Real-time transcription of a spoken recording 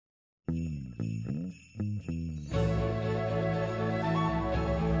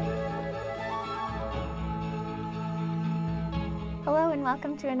Hello and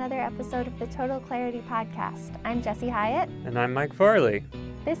welcome to another episode of the Total Clarity Podcast. I'm Jessie Hyatt. And I'm Mike Farley.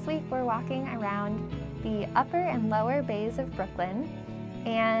 This week we're walking around the upper and lower bays of Brooklyn,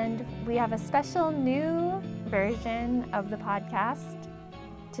 and we have a special new version of the podcast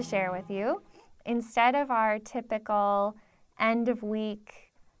to share with you. Instead of our typical end of week,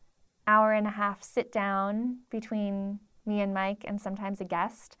 hour and a half sit down between me and Mike and sometimes a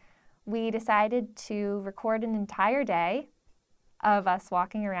guest, we decided to record an entire day of us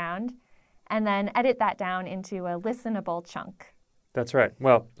walking around and then edit that down into a listenable chunk. That's right.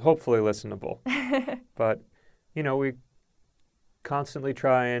 Well, hopefully listenable. But, you know, we constantly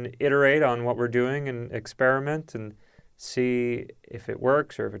try and iterate on what we're doing and experiment and see if it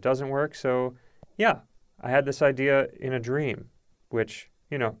works or if it doesn't work. So, yeah, I had this idea in a dream, which,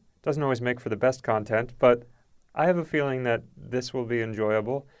 you know, doesn't always make for the best content, but I have a feeling that this will be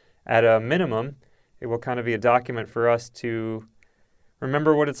enjoyable. At a minimum, it will kind of be a document for us to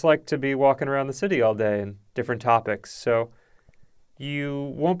remember what it's like to be walking around the city all day and different topics. So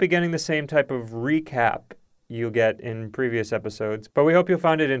you won't be getting the same type of recap you'll get in previous episodes, but we hope you'll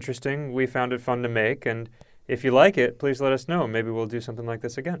find it interesting. We found it fun to make, and if you like it, please let us know. Maybe we'll do something like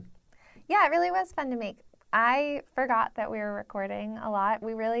this again. Yeah, it really was fun to make. I forgot that we were recording a lot.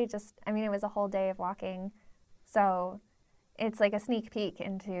 We really just, it was a whole day of walking, so it's like a sneak peek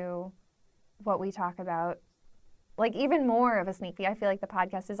into what we talk about. Like even more of a sneak peek. I feel like the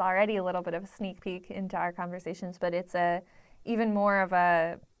podcast is already a little bit of a sneak peek into our conversations, but it's even more of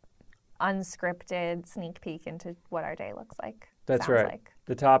a unscripted sneak peek into what our day looks like. That's right. Like.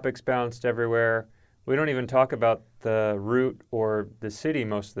 The topics bounced everywhere. We don't even talk about the route or the city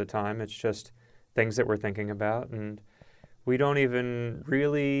most of the time. It's just things that we're thinking about. And we don't even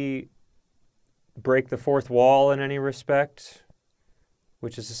really break the fourth wall in any respect,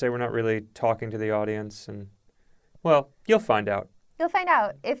 which is to say we're not really talking to the audience. And, well, you'll find out. You'll find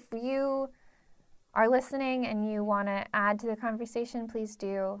out. If you are listening and you want to add to the conversation, please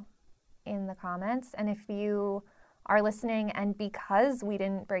do in the comments. And if you are listening and because we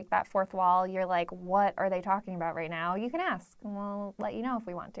didn't break that fourth wall, you're like, what are they talking about right now? You can ask and we'll let you know if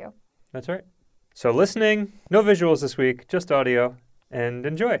we want to. That's right. So listening, no visuals this week, just audio, and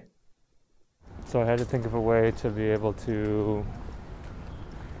enjoy. So I had to think of a way to be able to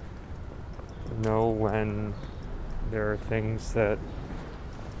know when there are things that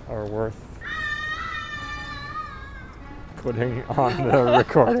are worth putting on the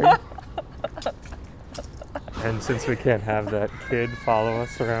recording. And since we can't have that kid follow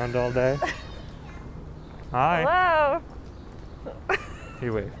us around all day. Hi. Hello. He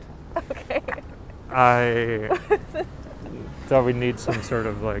waved. Okay. I thought we'd need some sort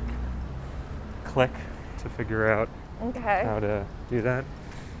of like click to figure out how to do that.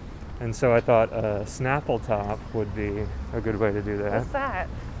 And so I thought a Snapple top would be a good way to do that. What's that?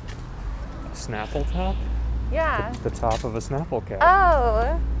 A Snapple top? Yeah. The top of a Snapple cap.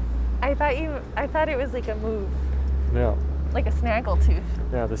 Oh, I thought it was like a move. No. Like a snaggletooth.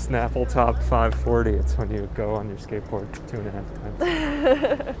 Yeah, the Snapple top 540. It's when you go on your skateboard 2.5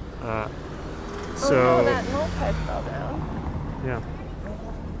 times. Oh no, that moped fell down. Yeah.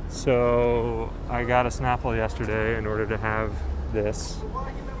 So I got a Snapple yesterday in order to have this.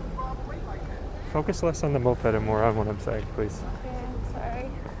 Focus less on the moped and more on what I'm saying, please. Okay,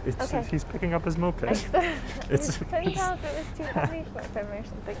 I'm sorry. He's picking up his moped. I couldn't tell if it was too heavy for him or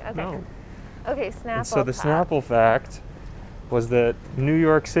something. Okay. No. Okay, Snapple. And so the Snapple fact was that New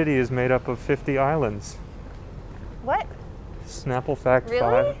York City is made up of 50 islands. What? Snapple fact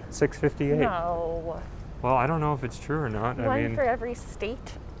really? 658. No. Well, I don't know if it's true or not. One for every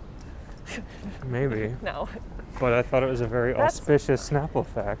state? Maybe. No. But I thought it was a very auspicious Snapple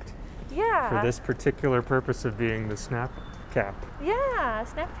fact. Yeah. For this particular purpose of being the snap cap. Yeah,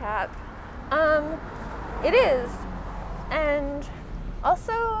 snap cap. It is. And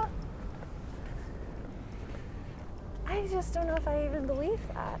also, I just don't know if I even believe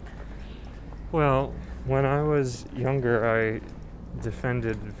that. Well, when I was younger, I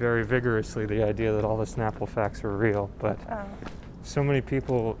defended very vigorously the idea that all the Snapple facts were real, but so many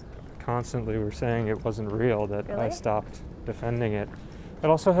people constantly were saying it wasn't real that I stopped defending it. It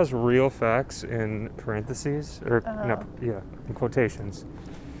also has real facts in parentheses, or in quotations,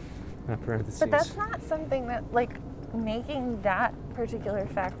 not parentheses. But that's not something that, like, making that particular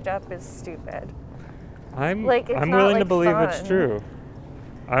fact up is stupid. I'm willing to believe it's true.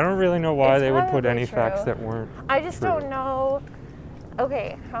 I don't really know why they would put any facts that weren't I just true. don't know.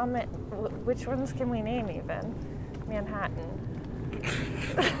 Okay, which ones can we name even? Manhattan.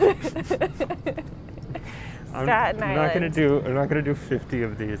 Staten Island. I'm not gonna do 50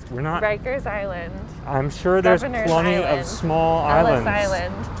 of these. We're not. Rikers Island. I'm sure there's Governor's plenty Island, of small Ellis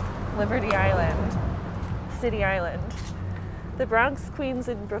islands. Island, Liberty Island, City Island. The Bronx, Queens,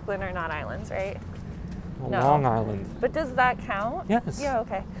 and Brooklyn are not islands, right? Well, No. Long Island. But does that count? Yes. Yeah,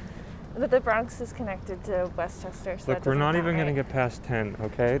 okay. But the Bronx is connected to Westchester, so Look, we're not even going to get past 10,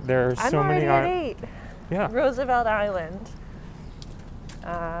 okay? There are I'm so many already at 8. Yeah. Roosevelt Island.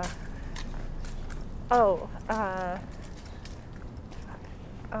 I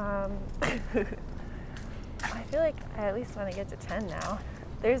feel like I at least want to get to 10 now.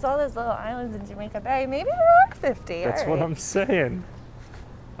 There's all those little islands in Jamaica Bay. Maybe there are 50. That's all what right. I'm saying.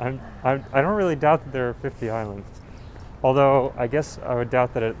 I don't really doubt that there are 50 islands. Although, I guess I would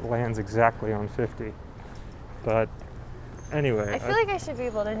doubt that it lands exactly on 50. But anyway. I feel like I should be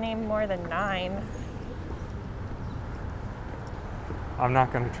able to name more than 9. I'm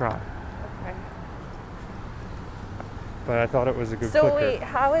not going to try. Okay. But I thought it was a good So clicker. wait,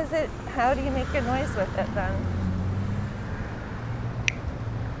 how do you make a noise with it then?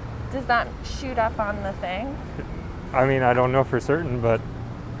 Does that shoot up on the thing? I mean, I don't know for certain, but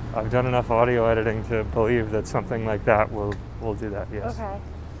I've done enough audio editing to believe that something like that will do that, yes. Okay.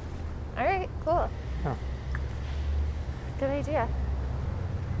 All right, cool. Huh. Good idea.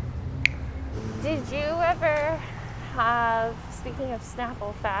 Did you ever have, speaking of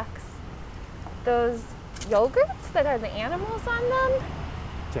Snapple facts, those yogurts that had the animals on them?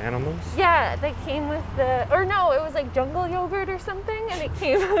 To animals? Yeah, they came with or no, it was like jungle yogurt or something, and it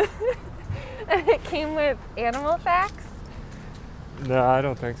came and it came with animal facts. No, I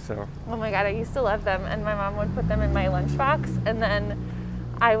don't think so. Oh my god, I used to love them, and my mom would put them in my lunchbox, and then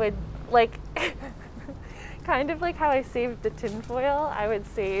I would like kind of like how I saved the tinfoil, I would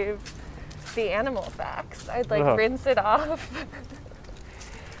save the animal facts. I'd like rinse it off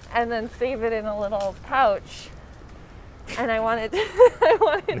and then save it in a little pouch. And I wanted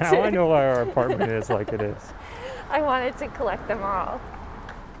Now I know why our apartment is like it is. I wanted to collect them all.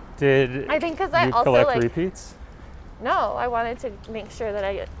 I think because I also collect like repeats? No, I wanted to make sure that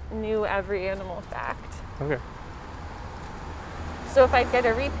I knew every animal fact. Okay. So if I'd get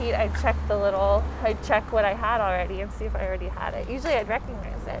a repeat, I'd check what I had already and see if I already had it. Usually I'd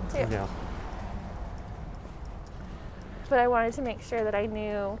recognize it too. Yeah. But I wanted to make sure that I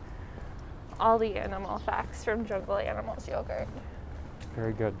knew all the animal facts from Jungle Animals yogurt.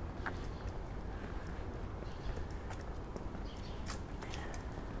 Very good.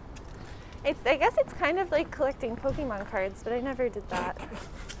 I guess it's kind of like collecting Pokemon cards, but I never did that.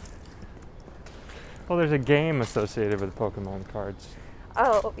 Well, there's a game associated with Pokemon cards.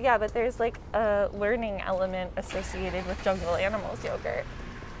 Oh, yeah, but there's like a learning element associated with Jungle Animals yogurt.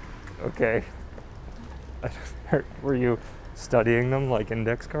 Okay. Were you studying them like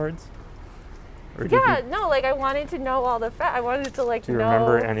index cards? No, like I wanted to know all the facts. I wanted to like know. Do you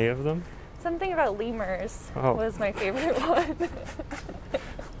remember any of them? Something about lemurs was my favorite one.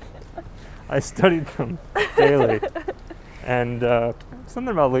 I studied them daily. And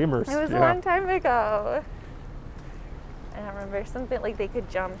something about lemurs. It was a long time ago. I don't remember. Something like they could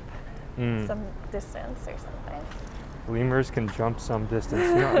jump some distance or something. Lemurs can jump some distance.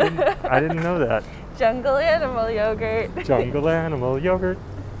 You know, I didn't know that. Jungle Animal yogurt. Jungle Animal yogurt.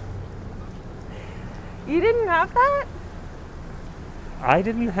 You didn't have that? I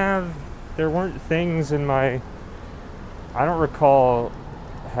didn't have, there weren't things in my, I don't recall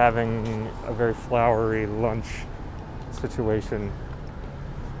having a very flowery lunch situation.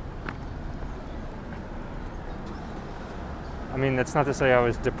 I mean, that's not to say I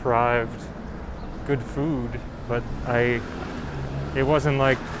was deprived good food, but it wasn't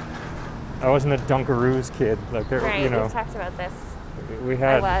like, I wasn't a Dunkaroos kid. Like there, right, you know. We've talked about this. We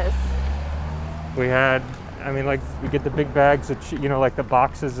had. I mean, like, we get the big bags of, like the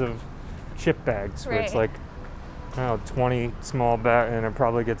boxes of chip bags, where it's like, I don't know, 20 small bags, and I'd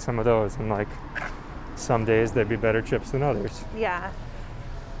probably get some of those. And like, some days they'd be better chips than others. Yeah.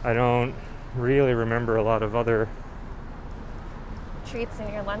 I don't really remember a lot of other treats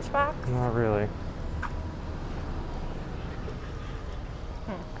in your lunchbox? Not really.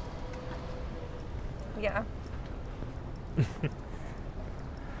 Yeah.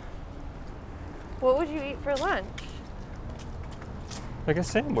 What would you eat for lunch? Like a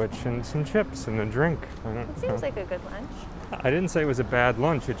sandwich and some chips and a drink. It seems like a good lunch. I didn't say it was a bad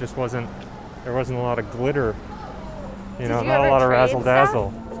lunch. It just wasn't, there wasn't a lot of glitter. Not a lot of razzle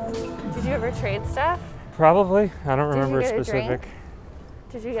dazzle. Did you ever trade stuff? Probably. I don't remember a specific.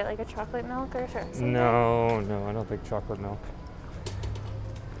 Did you get like a chocolate milk or something? No, I don't think chocolate milk.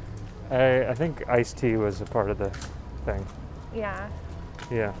 I think iced tea was a part of the thing. Yeah.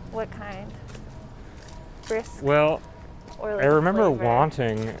 Yeah. What kind? brisk. Well, Or like I remember flavor.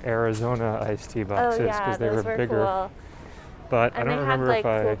 wanting Arizona iced tea boxes Oh because yeah, they those were were bigger. cool. But And I don't they remember had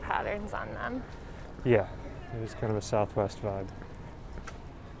like if cool patterns on them. Yeah, it was kind of a Southwest vibe.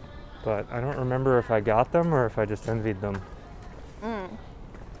 But I don't remember if I got them or if I just envied them. I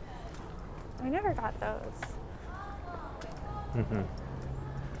never got those. Mm-hmm.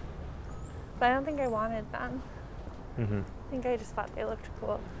 But I don't think I wanted them. Mm-hmm. I think I just thought they looked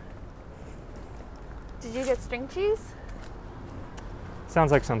cool. Did you get string cheese?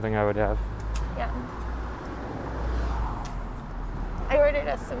 Sounds like something I would have. Yeah. I ordered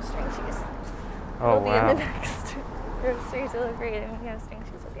us some string cheese. Oh, It'll be wow. in the next grocery delivery, and we have string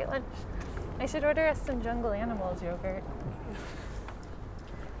cheese at lunch. I should order us some Jungle Animals yogurt.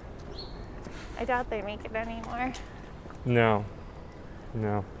 I doubt they make it anymore. No.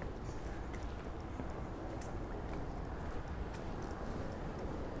 No.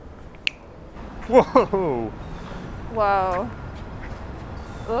 Whoa! Whoa.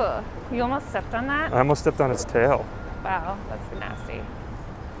 Ugh. You almost stepped on that? I almost stepped on its tail. Wow, that's nasty.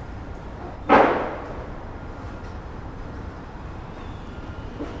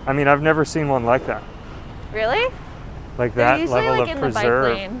 I mean, I've never seen one like that. Really? Like They're that usually, level like, of in the bike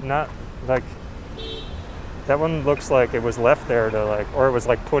preserve. lane. Not like that one looks like it was left there to like, or it was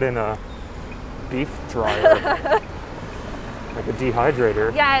like put in a beef dryer, like a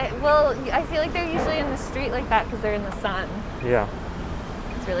dehydrator. Yeah, well, I feel like they're usually in the street like that because they're in the sun. Yeah.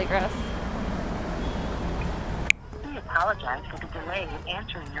 It's really gross. We apologize for the delay in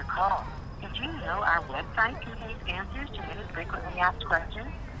answering your call. Did you know our website contains answers to many frequently asked questions?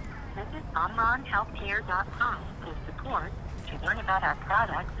 Visit omronhealthcare.com for support, to learn about our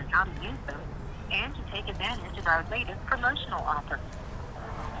products and how to use them, and to take advantage of our latest promotional offers.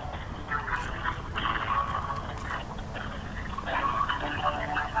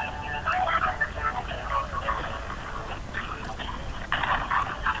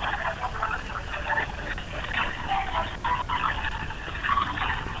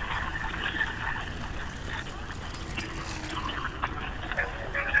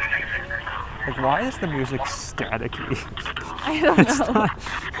 Like, why is the music staticky? I don't know.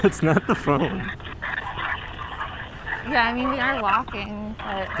 It's not the phone. Yeah, I mean, we are walking,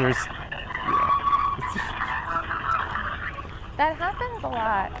 but There's, that happens a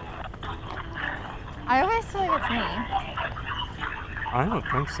lot. I always feel like it's me. I don't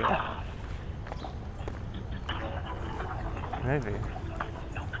think so. Maybe.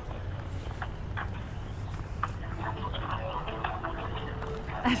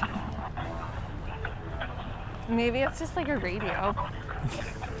 Maybe it's just like a radio.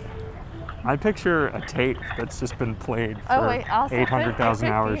 I picture a tape that's just been played for Oh, wait, also, 800,000 it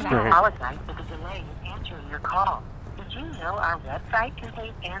could hours be straight. that. Apologize for the delay in answering your call. Did you know our website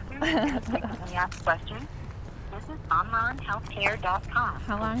contains answers to many frequently asked questions? Visit omronhealthcare.com.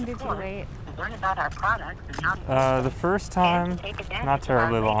 How long did you wait? To learn about our products and how to use The first them, time, and to take advantage not of our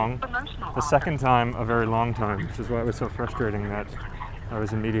terribly latest long. promotional The offers. second time, a very long time, which is why it was so frustrating that I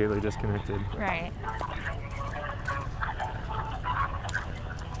was immediately disconnected. Right.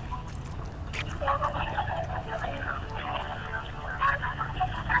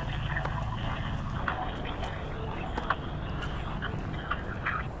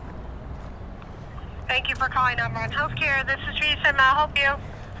 Thank you for calling Omron Healthcare. This is Teresa. May I help you?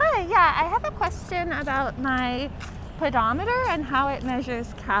 Hi, yeah, I have a question about my pedometer and how it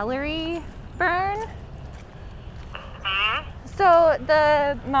measures calorie burn. So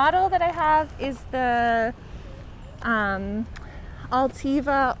the model that I have is the Altiva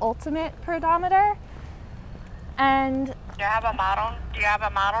Ultimate Pedometer, and Do you have a model? Do you have a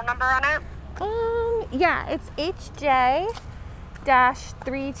model number on it? yeah, it's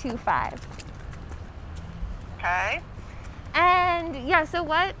HJ-325. Okay. And yeah, so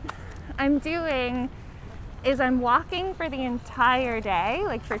what I'm doing is I'm walking for the entire day,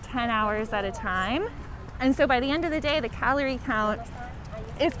 like for 10 hours at a time. And so by the end of the day, the calorie count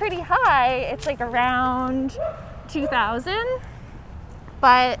is pretty high. It's like around 2,000.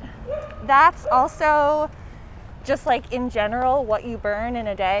 But that's also just like in general what you burn in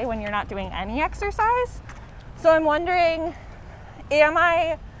a day when you're not doing any exercise. So I'm wondering, am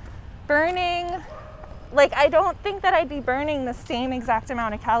I burning, like, I don't think that I'd be burning the same exact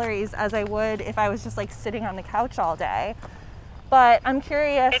amount of calories as I would if I was just like sitting on the couch all day. But I'm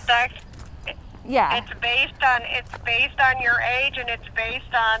curious. It's actually, Yeah. it's based on your age, and it's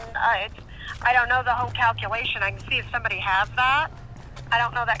based on I don't know the whole calculation. I can see if somebody has that. I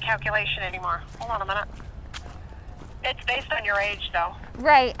don't know that calculation anymore. Hold on a minute. It's based on your age, though.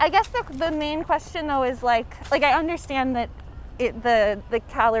 Right. I guess the main question though is like I understand that the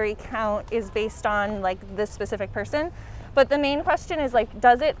calorie count is based on like this specific person. But the main question is like,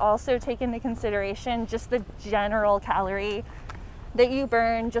 does it also take into consideration just the general calorie that you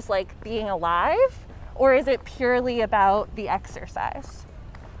burn just like being alive? Or is it purely about the exercise?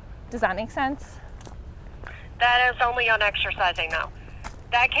 Does that make sense? That is only on exercising though.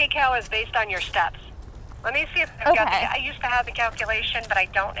 That kcal is based on your steps. Let me see if I've got I used to have the calculation, but I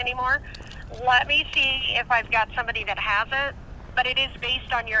don't anymore. Let me see if I've got somebody that has it, but it is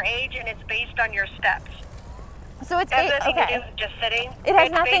based on your age and it's based on your steps. So it's has nothing to do with just sitting. It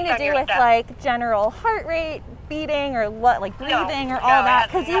has nothing to do with like general heart rate beating or like breathing or all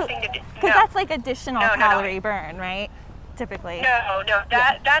that, because that's like additional calorie burn, right? Typically. No,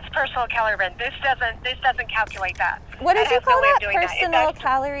 that's personal calorie burn. This doesn't calculate that. What did you call that? Personal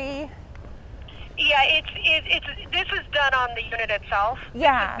calorie. Yeah, it's this is done on the unit itself.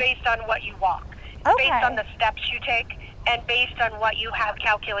 Yeah. This is based on what you walk. It's based on the steps you take and based on what you have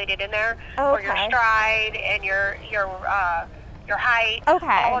calculated in there for your stride and your height.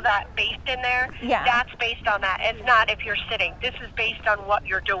 All of that based in there. Yeah. That's based on that. It's not if you're sitting. This is based on what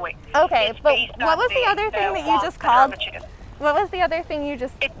you're doing. Okay, but what was the other thing that you just called? What was the other thing you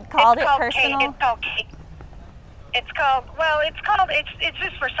just called it personal? It's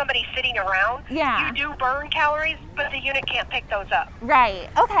just for somebody sitting around. Yeah. You do burn calories, but the unit can't pick those up. Right.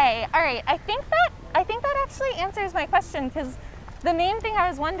 Okay. All right. I think that actually answers my question, because the main thing I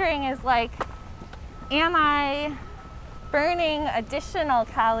was wondering is like, am I burning additional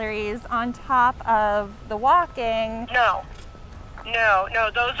calories on top of the walking? No.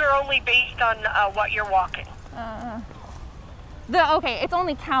 Those are only based on what you're walking. It's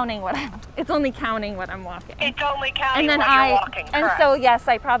only counting what I'm walking. It's only counting what you're walking. And correct. So yes,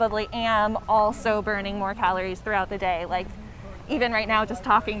 I probably am also burning more calories throughout the day. Like even right now, just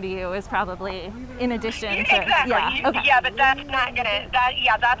talking to you is probably in addition to exactly. Yeah, but that's not gonna.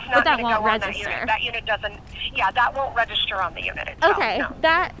 That's not gonna go on that unit. That unit doesn't. Yeah, that won't register on the unit itself. Okay, no.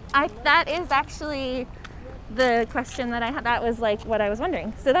 that is actually the question that I had. That was like what I was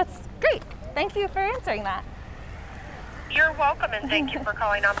wondering. So that's great. Thank you for answering that. You're welcome, and thank you for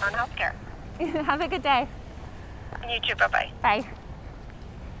calling Omron Healthcare. Have a good day. You too. Bye-bye. Bye.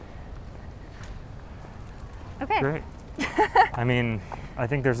 Okay. Great. I mean, I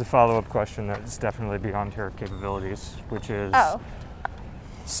think there's a follow-up question that's definitely beyond her capabilities, which is,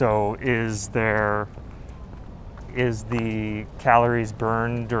 so is the calories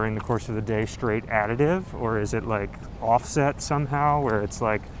burned during the course of the day straight additive, or is it like offset somehow where it's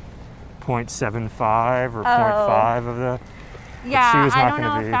like 0.75 or 0.5 of the... Yeah, she was not I don't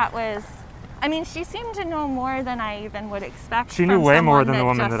know if be... that was... I mean, she seemed to know more than I even would expect. She knew way more than the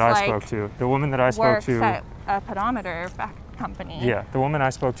woman that I spoke to. The woman that I spoke to... works at a pedometer company. Yeah, the woman I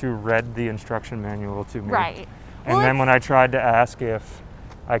spoke to read the instruction manual to me. Right. And then when I tried to ask if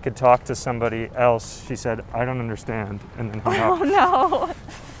I could talk to somebody else, she said, I don't understand, and then hung up. Oh, no.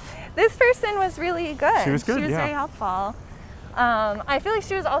 This person was really good. She was good, She was very helpful. I feel like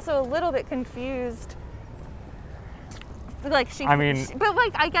she was also a little bit confused. Like but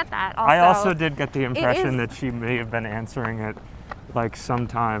like I get that also. I also did get the impression that she may have been answering it like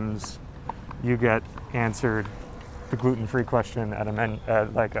sometimes you get answered the gluten-free question at a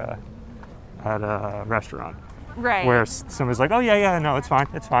restaurant. Right. Where somebody's like, oh yeah, no, it's fine.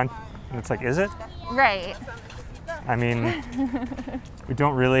 And it's like, is it? Right. I mean, we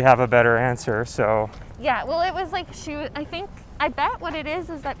don't really have a better answer, so. Yeah, well, it was like I bet what it is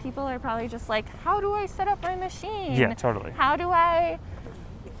that people are probably just like, how do I set up my machine? Yeah, totally.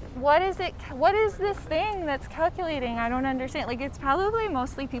 What is this thing that's calculating? I don't understand. Like, it's probably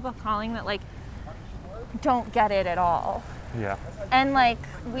mostly people calling that like don't get it at all. Yeah. And like,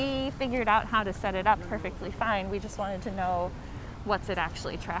 we figured out how to set it up perfectly fine. We just wanted to know what's it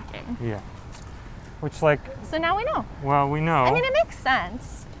actually tracking. Yeah. Which So now we know. Well, we know. I mean, it makes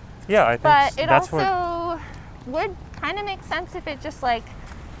sense. Yeah, I think but it that's also would kind of make sense if it just like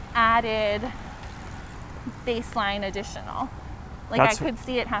added baseline additional. Like I could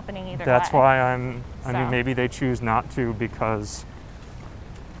see it happening either way. That's why I mean, maybe they choose not to because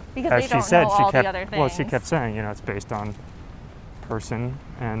they as don't she said, know all the other things. Well, she kept saying, it's based on person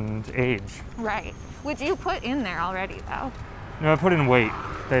and age. Right. Which you put in there already, though. No, I put in weight.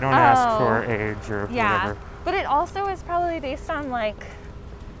 They don't ask for age or whatever. But it also is probably based on like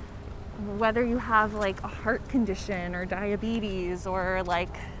whether you have like a heart condition or diabetes or like.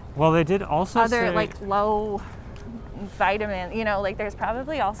 Well, they did also other say, like low vitamin. Like there's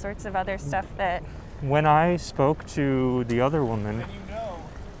probably all sorts of other stuff that. When I spoke to the other woman,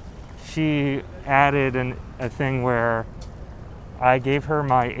 she added a thing where I gave her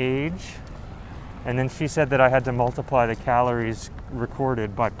my age And then she said that I had to multiply the calories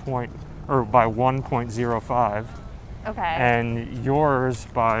recorded by 1.05. Okay. And yours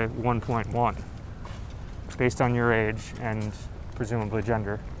by 1.1, based on your age and presumably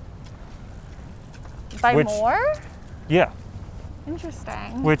gender. By more? Yeah.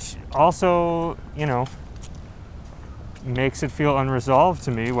 Interesting. Which also, makes it feel unresolved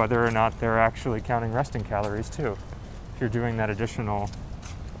to me whether or not they're actually counting resting calories too, if you're doing that additional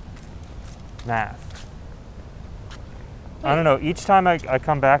math. I don't know. Each time I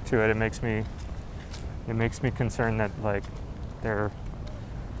come back to it, it makes me concerned that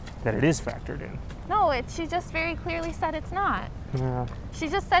that it is factored in. No, she just very clearly said it's not. Yeah. She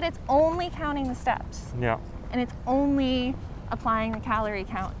just said it's only counting the steps. Yeah. And it's only applying the calorie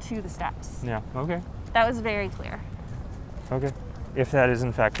count to the steps. Yeah. Okay. That was very clear. Okay. If that is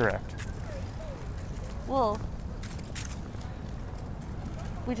in fact correct. Well,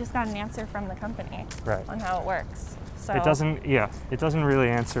 we just got an answer from the company on how it works. So it doesn't really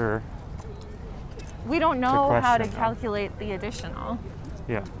answer. We don't know question, how to calculate the additional.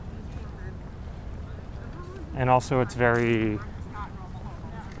 Yeah. And also it's very,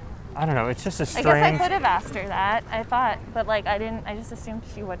 I don't know, it's just a strange. I guess I could have asked her that, I thought, but I didn't, I just assumed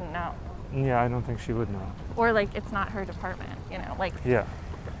she wouldn't know. Yeah, I don't think she would know. Or it's not her department, Yeah.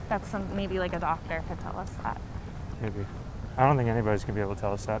 That's maybe a doctor could tell us that. Maybe. I don't think anybody's gonna be able to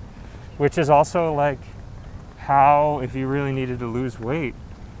tell us that. Which is also how, if you really needed to lose weight,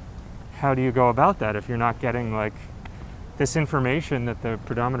 how do you go about that if you're not getting this information that the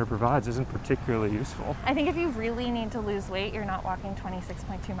pedometer provides isn't particularly useful? I think if you really need to lose weight, you're not walking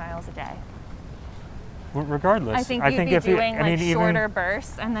 26.2 miles a day. Regardless. I think you'd be doing shorter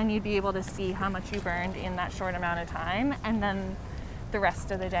bursts, and then you'd be able to see how much you burned in that short amount of time, and then the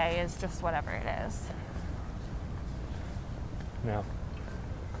rest of the day is just whatever it is. Yeah.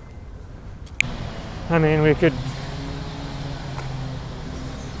 I mean, we could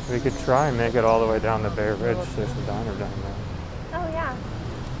try and make it all the way down the Bay Ridge. There's a diner down there. Oh yeah.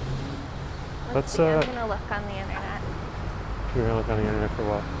 Let's see. I'm gonna look on the internet. You're gonna look on the internet for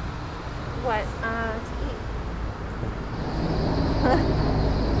what? What to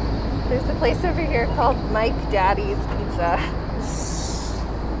eat. There's a place over here called Mike Daddy's Pizza.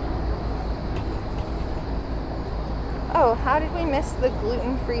 Oh, how did we miss the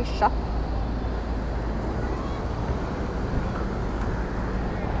gluten-free shop?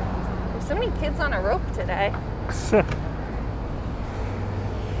 There's so many kids on a rope today.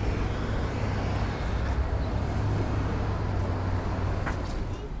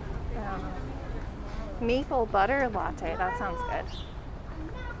 Maple butter latte, that sounds good.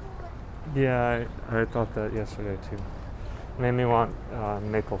 Yeah, I thought that yesterday too. Made me want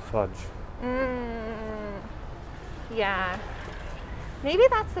maple fudge. Yeah. Maybe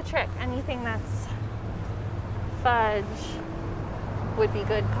that's the trick. Anything that's fudge would be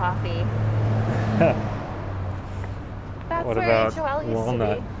good coffee. That's what where about HOL used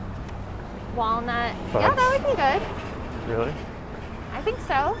walnut? to be. Walnut. Fudge. Yeah, that would be good. Really? I think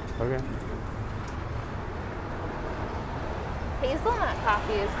so. Okay. Hazelnut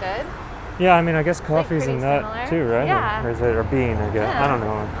coffee is good. Yeah, I mean, I guess coffee's a nut similar. too, right? Yeah. Or is it a bean, I guess? Yeah. I don't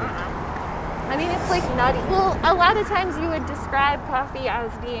know. I mean, it's nutty. Well, a lot of times you would describe coffee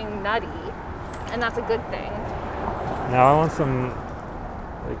as being nutty, and that's a good thing. Now I want some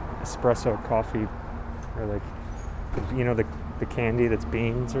espresso coffee, or the candy that's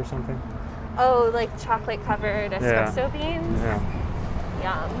beans or something. Oh, chocolate covered espresso beans? Yeah.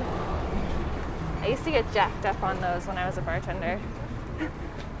 Yum. I used to get jacked up on those when I was a bartender.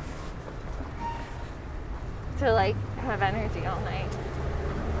 To have energy all night.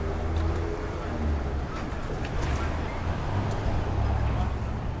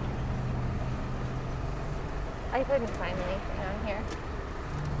 I couldn't find anything on here.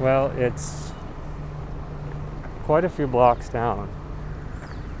 Well, it's quite a few blocks down,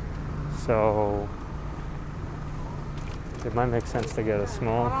 so it might make sense to get a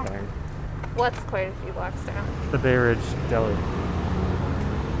small thing. What's quite a few blocks down? The Bay Ridge Deli.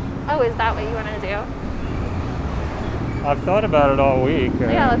 Oh, is that what you want to do? I've thought about it all week.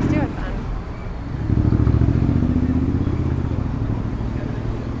 Yeah, let's do it then.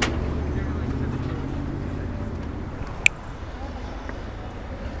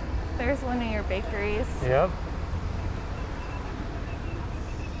 There's one of your bakeries. Yep.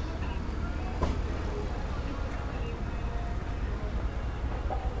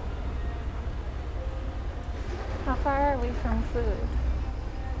 How far are we from food?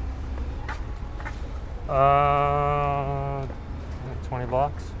 20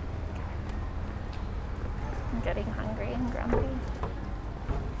 blocks. I'm getting hungry and grumpy.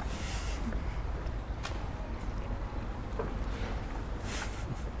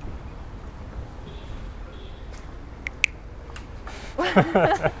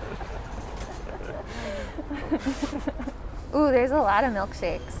 Ooh, there's a lot of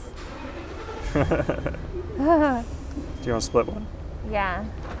milkshakes. Do you want to split one? Yeah.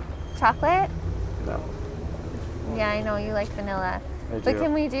 Chocolate? No. Yeah, I know you like vanilla. I But do.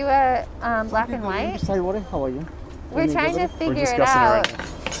 can we do a black and white? How are you? We're trying to figure it discussing it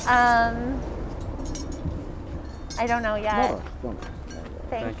out. right I don't know yet. No,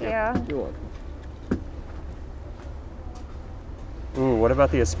 Thank Thank you. you. you're welcome. Ooh, what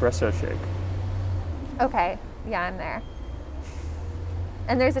about the espresso shake? Okay. Yeah, I'm there.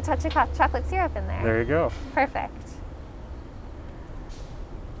 And there's a touch of chocolate syrup in there. There you go. Perfect.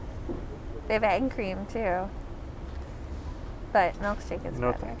 They have egg cream too. But milkshake is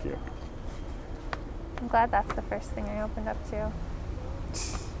No, better. thank you. I'm glad that's the first thing I opened up to.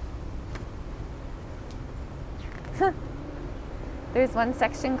 There's one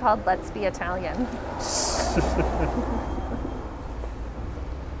section called Let's Be Italian.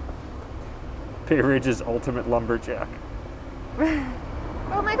 Bay Ridge's ultimate lumberjack.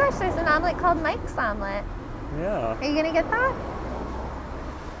 Oh my gosh, there's an omelet called Mike's Omelet. Yeah. Are you gonna get that?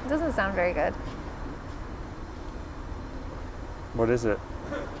 It doesn't sound very good. What is it?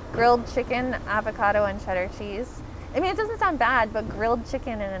 Grilled chicken, avocado, and cheddar cheese. I mean, it doesn't sound bad, but grilled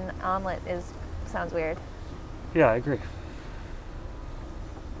chicken in an omelet sounds weird. Yeah, I agree.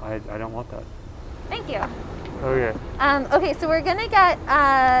 I don't want that. Thank you. Okay. Okay, so we're gonna get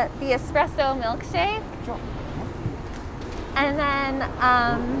the espresso milkshake, and then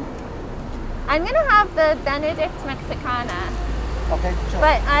I'm gonna have the Benedict Mexicana. Okay, sure.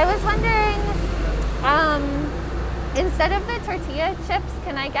 But I was wondering, instead of the tortilla chips,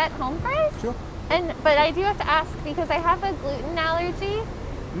 can I get home fries? Sure. But I do have to ask because I have a gluten allergy.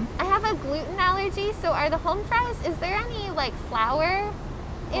 I have a gluten allergy, so are the home fries, is there any like flour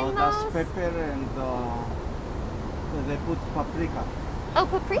in That's those? pepper and they put paprika Oh,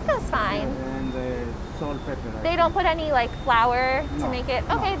 paprika's fine. and salt, pepper. They don't put any like flour to No, make it.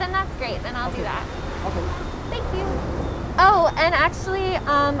 no. Okay, then that's great. Then I'll do that. Okay. Thank you. Oh, and actually,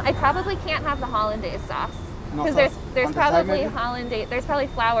 I probably can't have the hollandaise sauce No because sauce. there's On the side, probably maybe? hollandaise. There's probably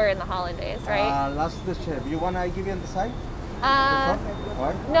flour in the hollandaise, right? That's the chef. You wanna give you on the side? Uh, The sauce? All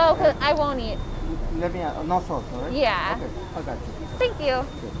right. no, 'cause I won't eat. Let me no sauce, all right? Yeah. Okay, I got you. Thank you.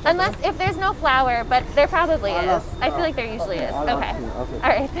 Unless if there's no flour, but there probably I'll is. ask, I feel like there usually is. I'll ask Okay. you, okay.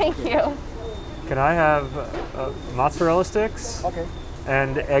 All right. Thank you. Can I have mozzarella sticks Okay.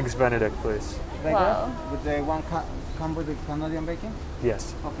 and eggs Benedict, please? Regular? Wow. With the one come with the Canadian bacon?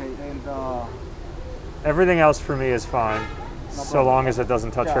 Yes. Okay, and Everything else for me is fine, so problem. long as it doesn't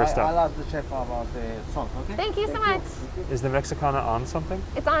touch her I'll stuff. ask the chef about the salt, okay? Thank you so much. Is the Mexicana on something?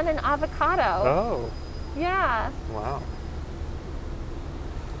 It's on an avocado. Oh, Yeah. wow.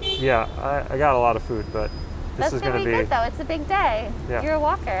 Yeah, I got a lot of food, but this That's is gonna going to be be. good though. It's a big day. Yeah. You're a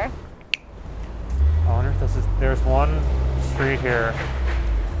walker. I wonder if this is. There's one street here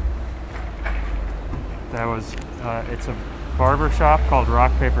that was. It's a barber shop called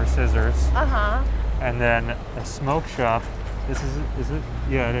Rock Paper Scissors, Uh huh. and then a smoke shop. This is it?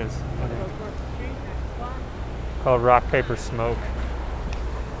 Yeah, it is. I think. Called Rock Paper Smoke,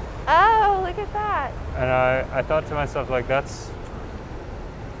 Oh, look at that. and I thought to myself like that's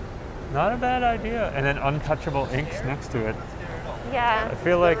not a bad idea. And then Untouchable Inks next to it. I Yeah.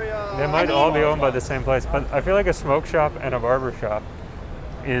 feel like they might all be owned by the same place, but I feel like a smoke shop and a barber shop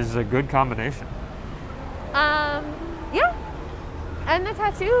is a good combination. Yeah. And the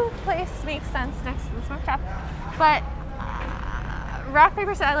tattoo place makes sense next to the smoke shop. But rock,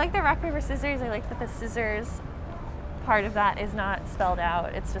 paper, I like the rock, paper, scissors. I like that the scissors part of that is not spelled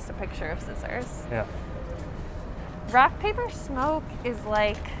out. It's just a picture of scissors. Yeah. Rock, paper, smoke is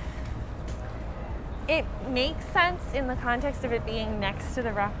like, it makes sense in the context of it being next to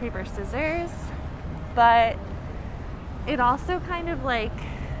the rock, paper, scissors, but it also kind of like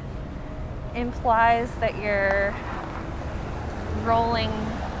implies that you're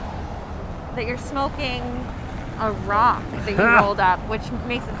smoking a rock that you rolled up, which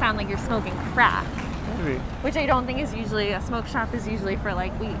makes it sound like you're smoking crack, Maybe. which I don't think is usually, a smoke shop is usually for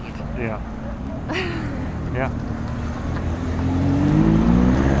like weed. Yeah. Yeah.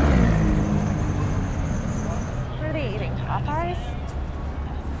 What are they eating? Popeyes?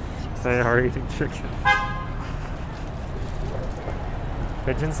 They are eating chicken.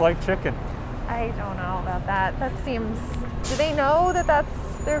 Pigeons like chicken. I don't know about that. That seems. Do they know that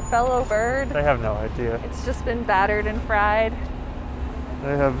that's their fellow bird? They have no idea. It's just been battered and fried,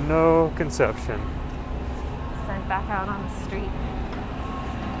 They have no conception. sent back out on the street,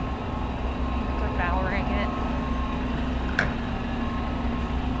 devouring it.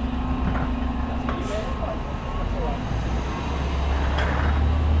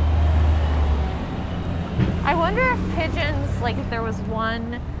 like if there was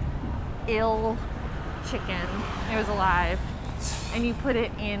one ill chicken, it was alive, and you put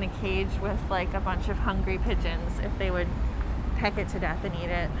it in a cage with like a bunch of hungry pigeons, if they would peck it to death and eat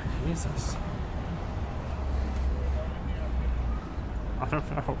it. Jesus. I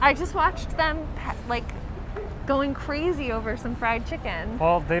don't know. I just watched them like going crazy over some fried chicken.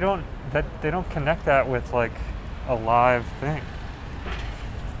 Well, they don't connect that with like a live thing.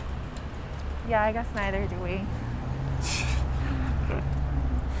 Yeah, I guess neither do we.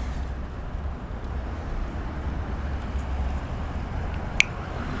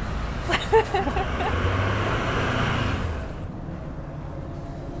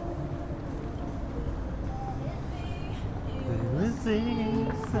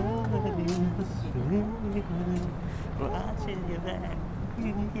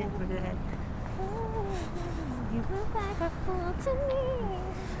 You look like a fool to me.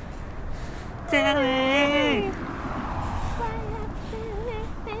 Darling.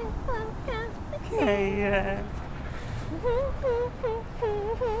 Yeah.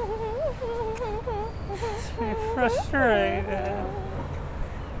 It's frustrated.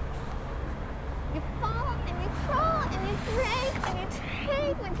 You fall and you crawl and you drink and you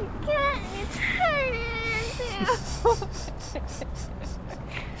take what you get and you turn it into.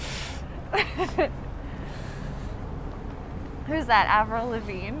 Who's that? Avril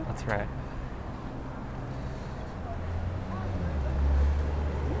Lavigne? That's right.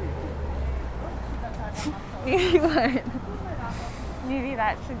 Maybe what? Maybe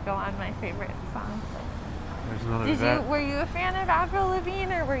that should go on my favorite songs. There's another Were you a fan of Avril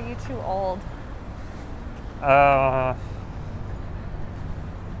Lavigne, or were you too old? I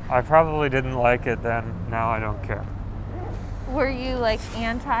probably didn't like it then. Now I don't care. Were you like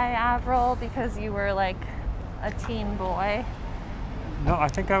anti-Avril because you were like a teen boy? No, I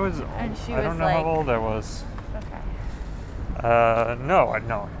think I was. And she I don't was know like, how old I was. Okay. No, a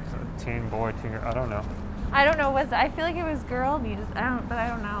teen boy, I don't know. I don't know. I feel like it was girl music. But I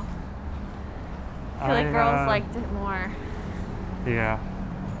don't know. I feel like girls liked it more. Yeah.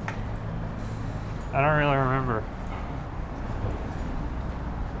 I don't really remember.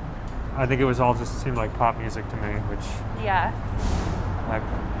 I think it was all just seemed like pop music to me, which Yeah. I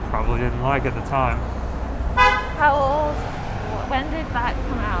probably didn't like at the time. How old? When did that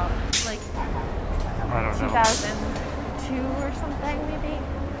come out? Like I don't know. 2002 or something, maybe.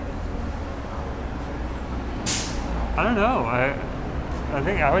 I don't know. I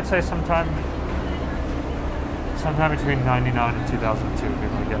think I would say sometime between 99 and 2002 would be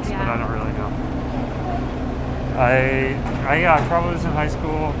my guess, but I don't really know. I probably was in high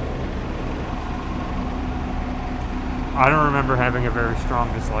school. I don't remember having a very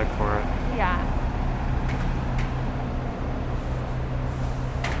strong dislike for it. Yeah.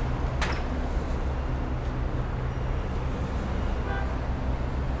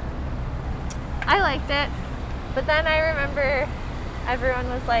 I liked it, but then I remember everyone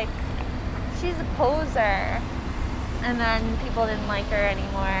was like, she's a poser, and then people didn't like her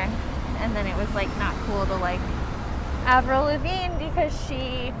anymore, and then it was like not cool to like Avril Lavigne because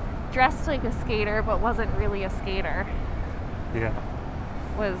she dressed like a skater but wasn't really a skater. Yeah.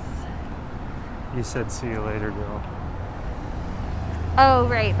 Was You said "see you later, girl." Oh,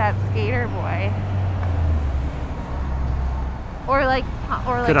 right, that skater boy. Or like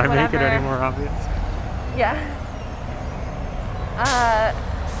Could I whatever. make it any more obvious? Yeah.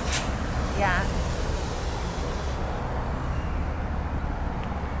 Yeah.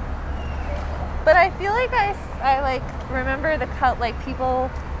 But I feel like I like remember the cut, like people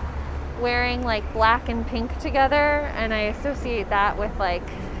wearing like black and pink together, and I associate that with like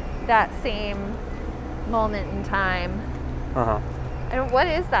that same moment in time. Uh-huh. And what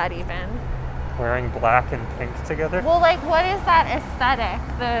is that even? Wearing black and pink together? Well, like, what is that aesthetic?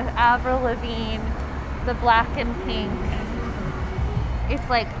 The Avril Lavigne, the black and pink. It's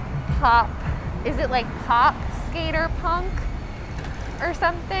like pop. Is it like pop skater punk or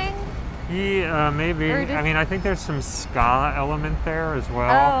something? Yeah, maybe. Or just- I mean, I think there's some ska element there as well.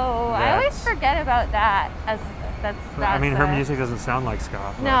 Oh, I always forget about that. I mean, her music doesn't sound like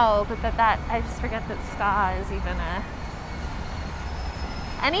ska. But No, but that I just forget that ska is even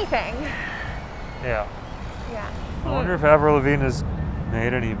anything. Yeah. Yeah. I wonder if Avril Lavigne has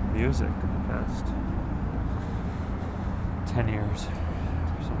made any music in the past 10 years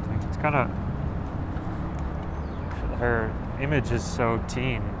or something. It's kind of... Her image is so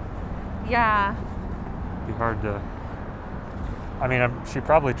teen. Yeah. It'd be hard to... I mean, she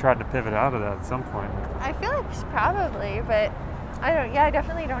probably tried to pivot out of that at some point. I feel like she probably, but I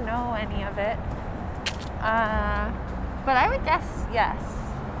definitely don't know any of it. But I would guess yes.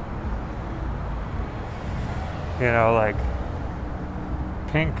 You know, like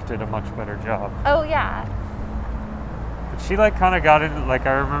Pink did a much better job. Oh, yeah. But she like kind of got into, like,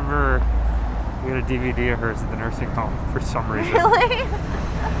 I remember we had a DVD of hers at the nursing home for some reason. Really?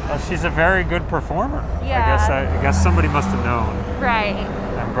 She's a very good performer. Yeah. I guess somebody must have known. Right.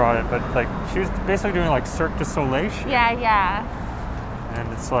 And brought it, but like she was basically doing like Cirque du Soleil shit. Yeah, yeah.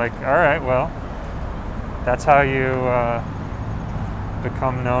 And it's like, all right, well, that's how you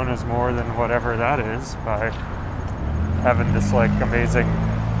become known as more than whatever that is, by having this like amazing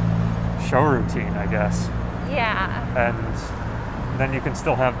show routine, I guess. Yeah. And then you can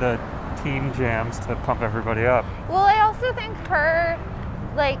still have the teen jams to pump everybody up. Well, I also think her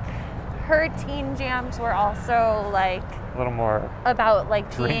teen jams were also like A little more about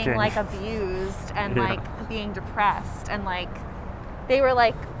like drinking. being like abused and Yeah. like being depressed, and like they were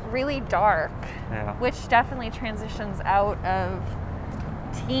like really dark, Yeah. which definitely transitions out of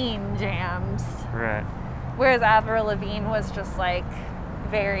teen jams. Right. Whereas Avril Lavigne was just like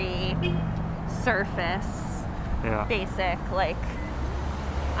very surface, Yeah. basic, like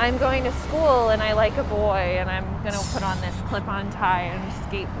I'm going to school and I like a boy and I'm gonna put on this clip-on tie and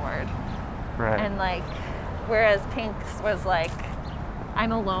skateboard. Right. And like, whereas Pink's was like,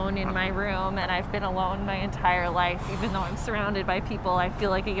 I'm alone in my room and I've been alone my entire life, even though I'm surrounded by people. I feel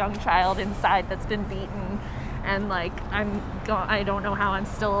like a young child inside that's been beaten, and like I don't know how I'm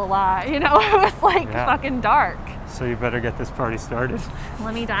still alive. You know, it was like fucking dark. So you better get this party started.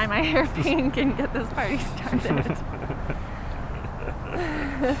 Let me dye my hair pink and get this party started.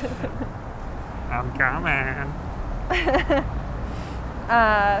 I'm coming.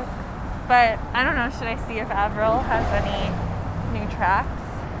 But I don't know, should I see if Avril has any new tracks?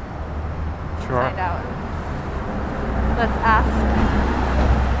 Sure. Let's find out. Let's ask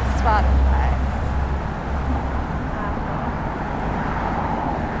Spotify.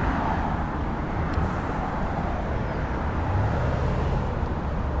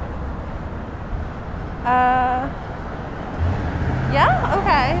 Yeah,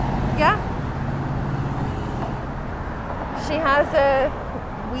 okay. Yeah. She has a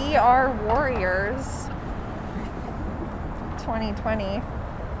We Are Warriors 2020.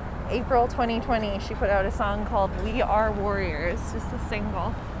 April 2020, she put out a song called We Are Warriors, just a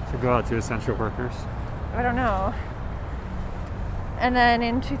single. To go out to essential workers. I don't know. And then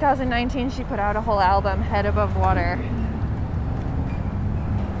in 2019, she put out a whole album, Head Above Water.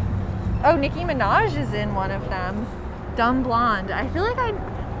 Oh, Nicki Minaj is in one of them. Dumb Blonde. I feel like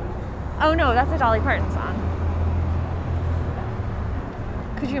oh no, that's a Dolly Parton song.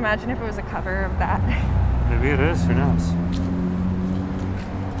 Could you imagine if it was a cover of that? Maybe it is, who knows?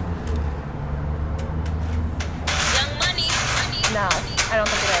 No, I don't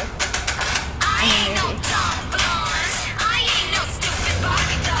think it is. I mean, maybe.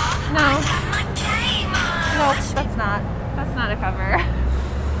 No. Nope, that's not. That's not a cover.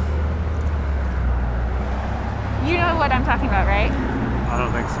 You know what I'm talking about, right? I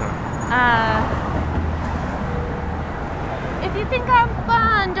don't think so. If you think I'm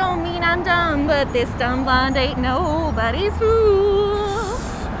fun, don't mean I'm dumb, but this dumb blonde ain't nobody's fool.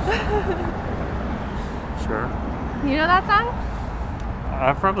 Sure. You know that song?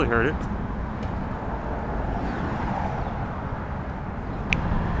 I've probably heard it.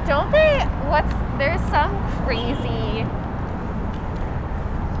 Don't they? There's some crazy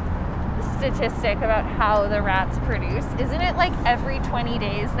statistic about how the rats produce. Isn't it like every 20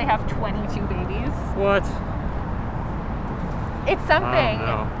 days they have 22 babies? What? It's something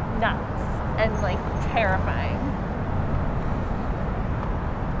Oh, no. nuts and like terrifying.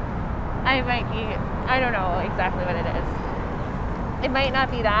 I don't know exactly what it is. It might not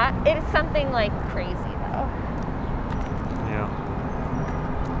be that. It's something like crazy though. Yeah.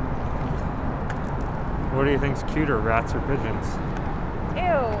 What do you think's cuter, rats or pigeons?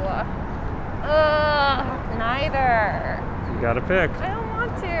 Ew. Ugh, neither. You gotta pick. I don't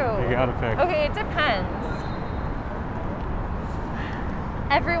want to. You gotta pick. Okay, it depends.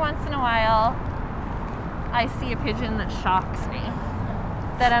 Every once in a while, I see a pigeon that shocks me.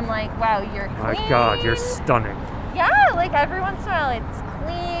 That I'm like, wow, you're clean. My God, you're stunning. Yeah, like every once in a while, it's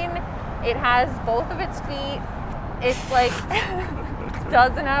clean. It has both of its feet. It's like,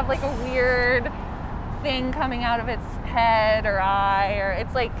 doesn't have like a weird thing coming out of its head or eye, or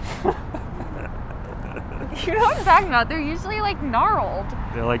it's like, you know what I'm talking about? They're usually like gnarled.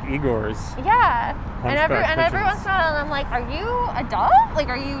 They're like Igors. Yeah. And every pigeons. once in a while I'm like, are you a dove? Like,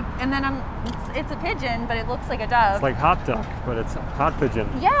 are you? And then it's a pigeon, but it looks like a dove. It's like hot duck, but it's hot pigeon.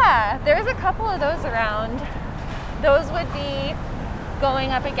 Yeah, there's a couple of those around. Those would be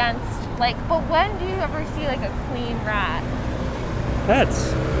going up against, like, but when do you ever see like a clean rat?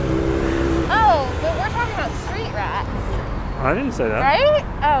 Pets. Oh, but we're talking about street rats. I didn't say that. Right?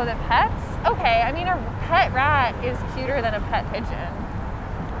 Oh, the pets? Okay, I mean, a pet rat is cuter than a pet pigeon.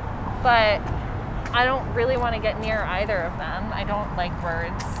 But I don't really want to get near either of them. I don't like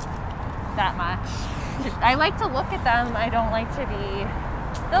birds that much. I like to look at them. I don't like to be...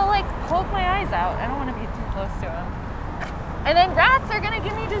 They'll like poke my eyes out. I don't want to be too close to them. And then rats are going to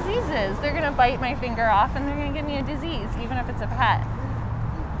give me diseases. They're going to bite my finger off and they're going to give me a disease, even if it's a pet.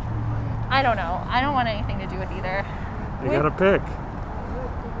 I don't know. I don't want anything to do with either. You gotta pick.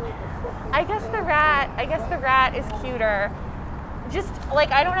 I guess the rat is cuter. Just like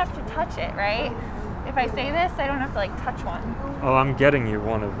I don't have to touch it, right? If I say this, I don't have to like touch one. Oh, I'm getting you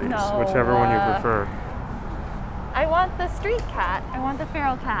one of these, No, whichever one you prefer. I want the street cat. I want the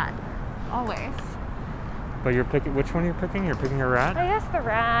feral cat. Always. But you're picking, which one are you picking? You're picking a rat? I guess the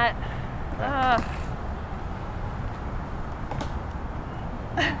rat.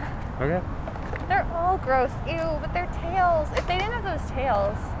 Okay. They're all gross. Ew, but their tails. If they didn't have those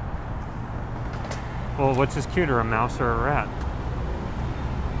tails. Well, which is cuter, a mouse or a rat?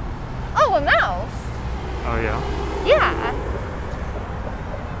 Oh, a mouse. Oh, yeah? Yeah.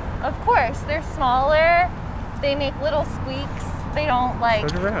 Of course. They're smaller. They make little squeaks. They don't like...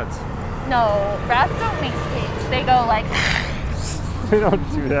 So do rats. No, rats don't make squeaks. They go like... They don't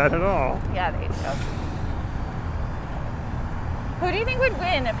do that at all. Yeah, they do. Who do you think would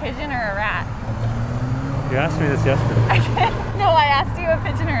win, a pigeon or a rat? You asked me this yesterday. No, I asked you a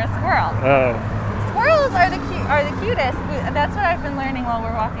pigeon or a squirrel. Oh. Squirrels are the cutest. That's what I've been learning while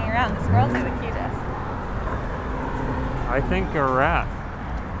we're walking around. The squirrels are the cutest. I think a rat.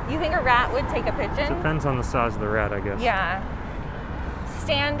 You think a rat would take a pigeon? Depends on the size of the rat, I guess. Yeah.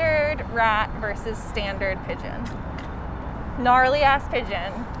 Standard rat versus standard pigeon. Gnarly ass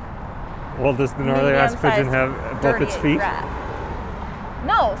pigeon. Well, does the gnarly ass pigeon have both its feet? Rat.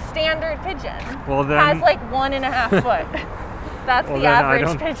 No, standard pigeon. Well, then has like 1.5 foot. That's the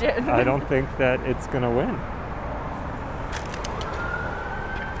average pigeon. I don't think that it's gonna win.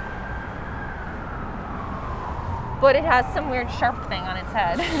 But it has some weird sharp thing on its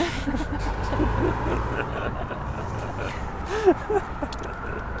head.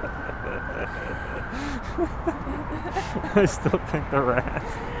 I still think the rat.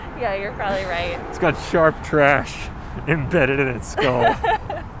 Yeah, you're probably right. It's got sharp trash embedded in its skull.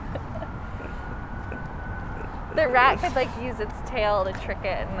 The rat could like use its tail to trick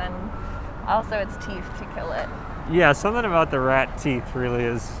it and then also its teeth to kill it. Yeah, something about the rat teeth really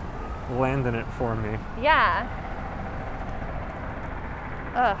is landing it for me. Yeah.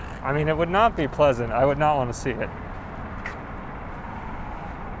 Ugh. I mean, it would not be pleasant. I would not want to see it.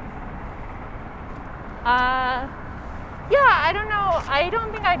 Yeah, I don't know. I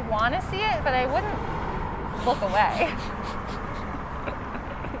don't think I'd want to see it, but I wouldn't look away.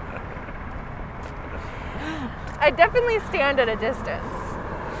 I'd definitely stand at a distance.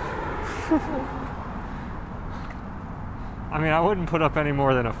 I mean, I wouldn't put up any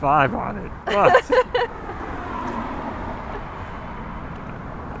more than a 5 on it, but...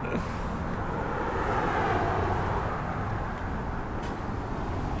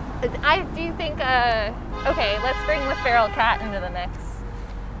 Do you think, okay, let's bring the feral cat into the mix.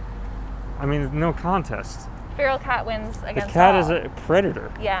 I mean, no contest. Feral cat wins against The cat all. is a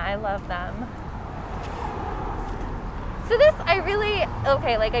predator. Yeah, I love them. So this, I really,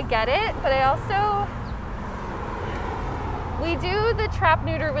 okay, like I get it, but I also, we do the trap,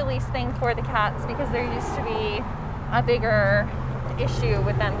 neuter, release thing for the cats because there used to be a bigger issue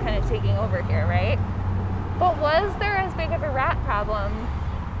with them kind of taking over here, right? But was there as big of a rat problem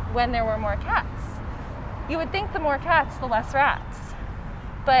when there were more cats? You would think the more cats, the less rats.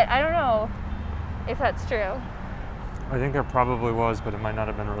 But I don't know if that's true. I think there probably was, but it might not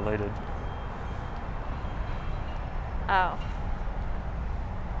have been related. Oh.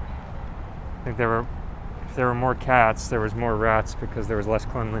 I think if there were more cats, there was more rats because there was less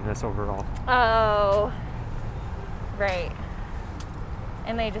cleanliness overall. Oh. Right.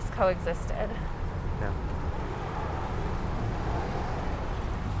 And they just coexisted. Yeah.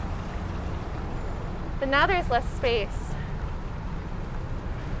 But now there's less space.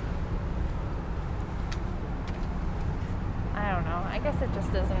 I don't know. I guess it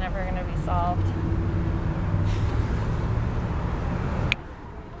just isn't ever going to be solved.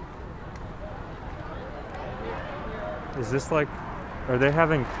 Is this like, are they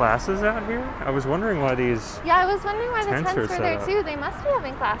having classes out here? I was wondering why these... Yeah, I was wondering why the Tents tents are were set there up. too. They must be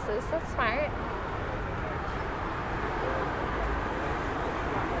having classes. That's smart.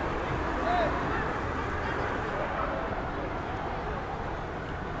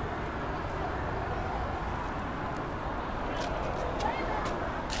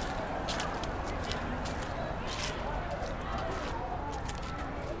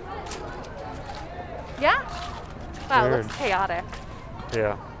 Wow, it Weird. looks chaotic.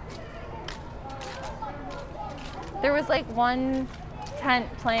 Yeah. There was like one tent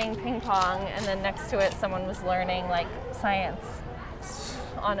playing ping pong, and then next to it someone was learning like science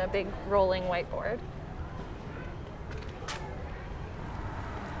on a big rolling whiteboard.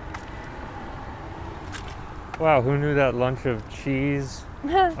 Wow, who knew that lunch of cheese,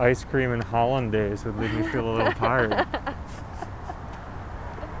 ice cream, and hollandaise would leave me feel a little tired?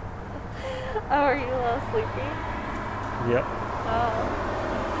 Oh, are you a little sleepy? Yep. Oh.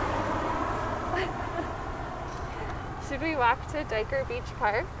 Should we walk to Diker Beach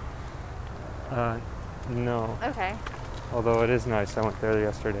Park? No. Okay. Although it is nice. I went there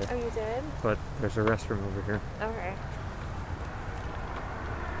yesterday. Oh, you did? But there's a restroom over here. Okay.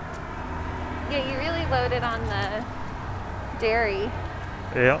 Yeah, you really loaded on the dairy.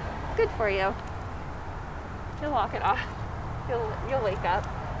 Yep. It's good for you. You'll walk it off. You'll wake up.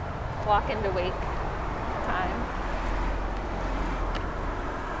 Walk into wake time.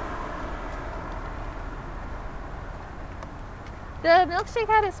 The milkshake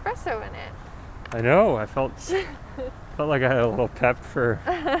had espresso in it. I know. I felt like I had a little pep for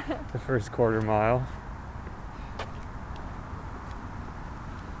the first quarter mile.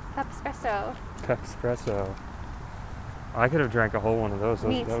 Espresso. Pepspresso. I could have drank a whole one of those.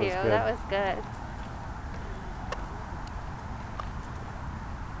 Me too. That was good. That was good.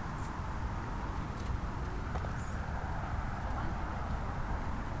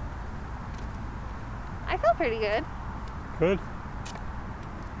 I feel pretty good. Good.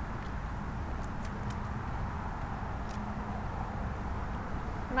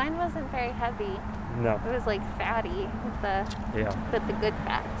 Mine wasn't very heavy. No. It was like fatty with the good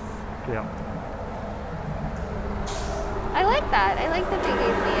fats. Yeah. I like that. I like that they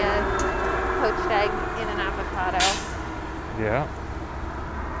gave me a poached egg in an avocado. Yeah.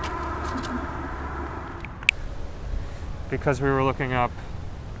 Because we were looking up,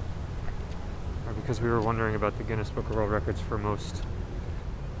 or because we were wondering about the Guinness Book of World Records for most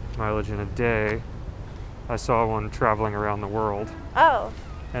mileage in a day, I saw one traveling around the world. Oh.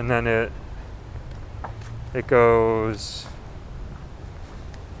 And then it goes,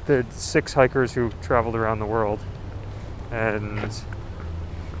 the 6 hikers who traveled around the world, and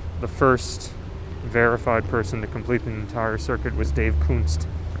the first verified person to complete the entire circuit was Dave Kunst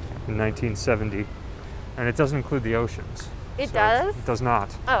in 1970. And it doesn't include the oceans. It does? It does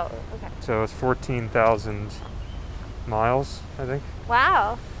not. Oh, okay. So it's 14,000 miles, I think.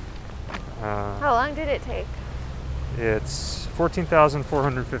 Wow. How long did it take? It's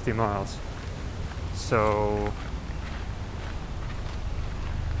 14,450 miles. So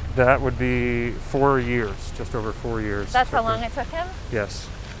that would be 4 years, just over 4 years. That's how long it took him? Yes.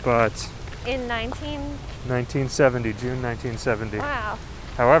 But In 1970, June 1970. Wow.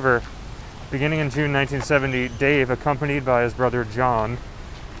 However, beginning in June 1970, Dave, accompanied by his brother John,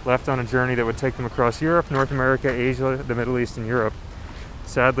 left on a journey that would take them across Europe, North America, Asia, the Middle East, and Europe.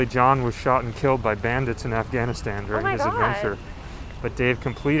 Sadly, John was shot and killed by bandits in Afghanistan during his adventure. But Dave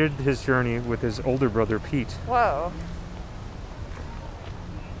completed his journey with his older brother Pete. Whoa.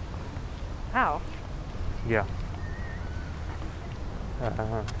 Wow. Yeah.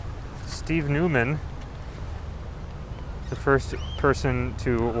 Steve Newman, the first person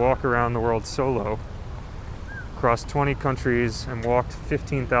to walk around the world solo, crossed 20 countries and walked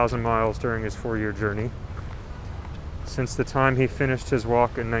 15,000 miles during his 4-year journey. Since the time he finished his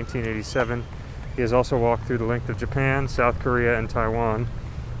walk in 1987, he has also walked through the length of Japan, South Korea, and Taiwan,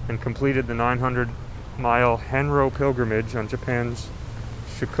 and completed the 900-mile Henro pilgrimage on Japan's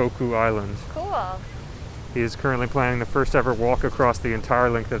Shikoku Island. Cool. He is currently planning the first ever walk across the entire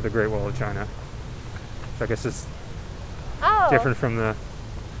length of the Great Wall of China. Which I guess is different from the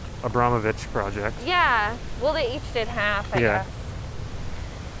Abramovich project. Yeah. Well, they each did half, I guess.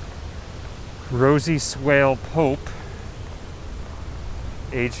 Rosie Swale Pope,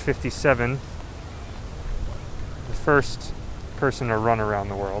 age 57, the first person to run around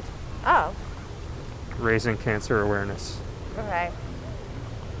the world. Oh. Raising cancer awareness. Okay.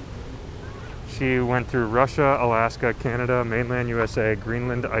 She went through Russia, Alaska, Canada, mainland USA,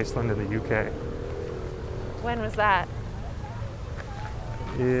 Greenland, Iceland, and the UK. When was that?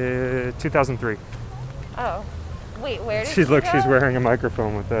 2003. Oh. Wait, where did She's she go? she's wearing a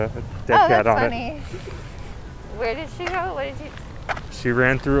microphone with a dead cat on funny. it. Where did she go? What did you... She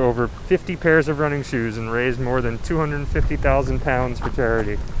ran through over 50 pairs of running shoes and raised more than 250,000 pounds for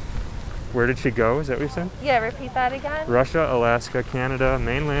charity. Where did she go? Is that what you said? Yeah, repeat that again. Russia, Alaska, Canada,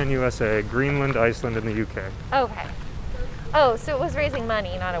 mainland USA, Greenland, Iceland, and the UK. Okay. Oh, so it was raising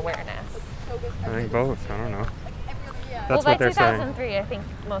money, not awareness. I think both. I don't know. That's Well, by what they're saying. 2003, I think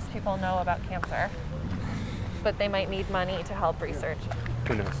most people know about cancer. but they might need money to help research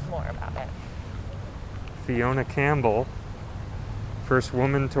Who knows? more about it. Fiona Campbell, first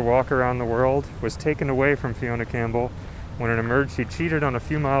woman to walk around the world, was taken away from Fiona Campbell when it emerged she cheated on a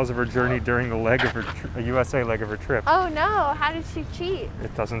few miles of her journey during the leg of her a USA leg of her trip. Oh no, how did she cheat?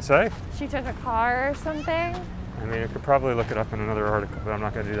 It doesn't say. She took a car or something? I mean, I could probably look it up in another article, but I'm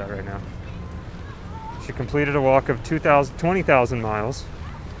not going to do that right now. She completed a walk of 20,000 miles,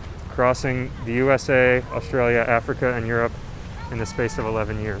 crossing the USA, Australia, Africa, and Europe in the space of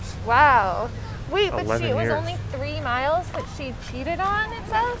 11 years. Wow. Wait, but 11 it was years. only 3 miles that she cheated on, it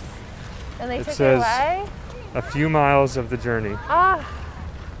says? And they It took it says- away? A few miles of the journey. Ah,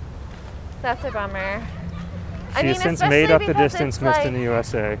 that's a bummer. She has since made up the distance missed in the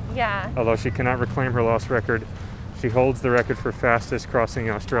USA. Yeah. Although she cannot reclaim her lost record, she holds the record for fastest crossing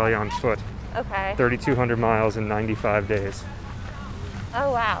Australia on foot, Okay. 3,200 miles in 95 days.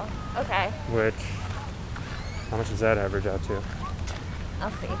 Oh wow. Okay. Which, how much does that average out to?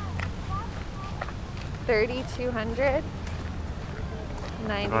 I'll see. 3,200.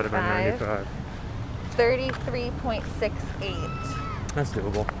 Divided by 95. 33.68. That's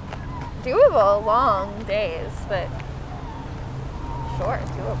doable. Doable, long days, but sure,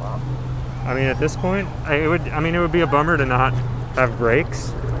 doable. I mean, at this point, it would be a bummer to not have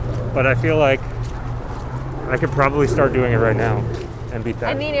breaks, but I feel like I could probably start doing it right now and beat that.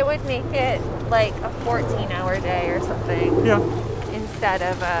 I mean, it would make it like a 14-hour day or something. Yeah. Instead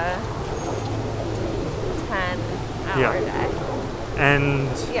of a 10-hour day. And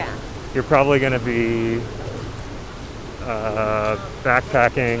Yeah. you're probably going to be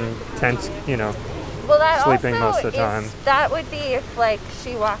backpacking, tent, Well, that sleeping also most of the time. That would be if like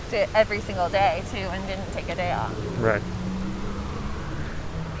she walked it every single day too and didn't take a day off Right.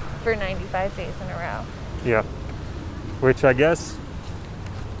 for 95 days in a row. Yeah. Which I guess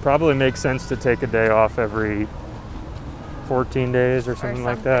probably makes sense to take a day off every 14 days or something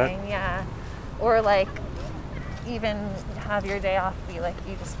like that. Yeah. Or like even have your day off be like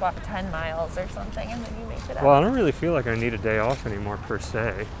you just walk 10 miles or something and then you make it up. Well, I don't really feel like I need a day off anymore per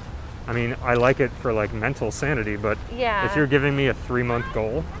se. I mean, I like it for like mental sanity, but Yeah. if you're giving me a 3-month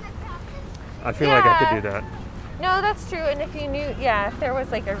goal, I feel like I could do that. No, that's true. And if you knew, if there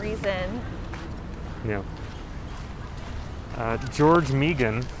was like a reason. Yeah. George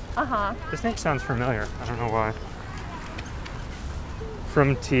Meegan. Uh-huh. This name sounds familiar. I don't know why.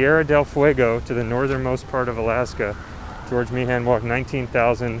 From Tierra del Fuego to the northernmost part of Alaska, George Meehan walked 19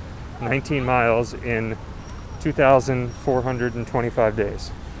 miles in 2,425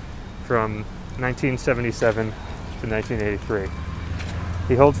 days from 1977 to 1983.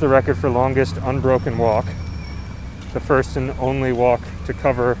 He holds the record for longest unbroken walk, the first and only walk to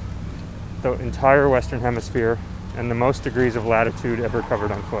cover the entire Western Hemisphere and the most degrees of latitude ever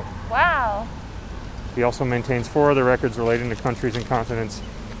covered on foot. Wow. He also maintains 4 other records relating to countries and continents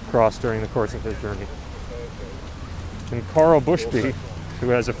crossed during the course of his journey. And Carl Bushby, who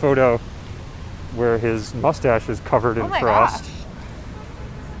has a photo where his mustache is covered in frost,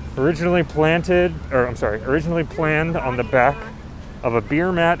 originally planned on the back of a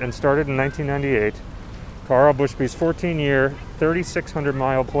beer mat and started in 1998. Carl Bushby's 14-year,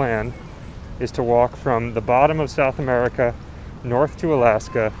 3,600-mile plan is to walk from the bottom of South America north to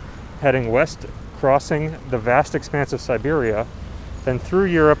Alaska, heading west, crossing the vast expanse of Siberia, then through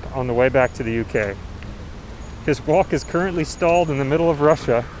Europe on the way back to the UK. His walk is currently stalled in the middle of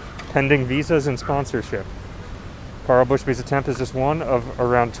Russia, pending visas and sponsorship. Carl Bushby's attempt is just one of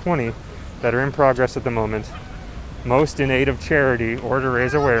around 20 that are in progress at the moment, most in aid of charity or to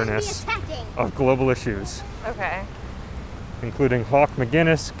raise awareness of global issues, Okay. including Hawk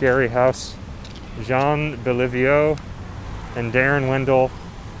McGuinness, Gary House, Jean Belivio, and Darren Wendell,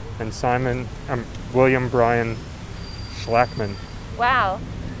 and William Brian Schlackman. Wow.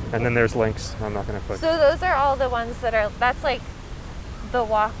 And then there's links I'm not going to put. So those are all the ones that's like the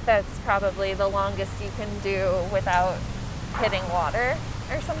walk that's probably the longest you can do without hitting water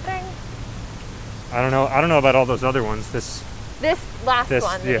or something? I don't know about all those other ones. This last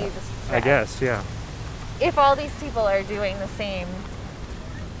one that yeah, you just I read. guess, yeah. If all these people are doing the same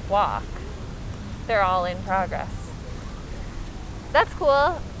walk, they're all in progress. That's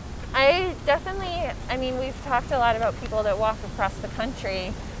cool. We've talked a lot about people that walk across the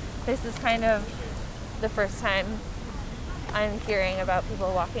country. This is kind of the first time I'm hearing about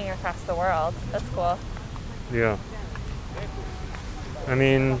people walking across the world. That's cool. Yeah. I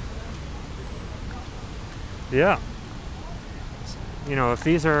mean, yeah. If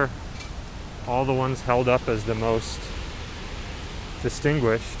these are all the ones held up as the most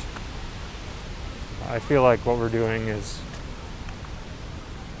distinguished, I feel like what we're doing is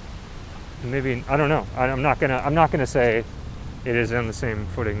maybe, I don't know. I'm not gonna say it is on the same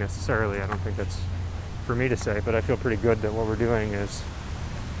footing necessarily. I don't think that's for me to say, but I feel pretty good that what we're doing is,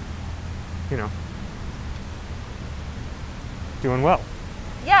 you know, doing well.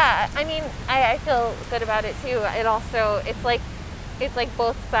 Yeah, I mean, I feel good about it too. It also, it's like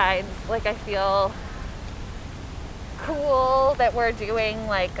both sides. Like, I feel cool that we're doing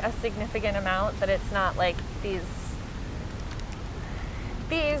like a significant amount, but it's not like these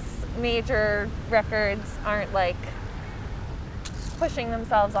major records aren't like pushing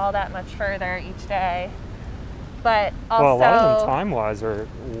themselves all that much further each day. But also, well, a lot of them time-wise are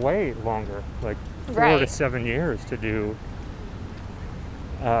way longer, like 4 to 7 years to do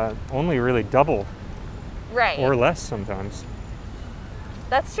only really double or less sometimes.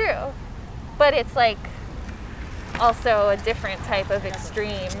 That's true. But it's like also a different type of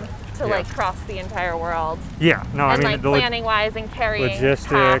extreme to like cross the entire world. Yeah, no, and I mean, like planning wise and carrying logistics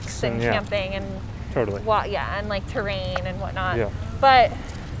packs and and camping and totally. And like terrain and whatnot. Yeah. But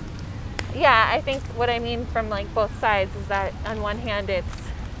yeah, I think what I mean from like both sides is that on one hand it's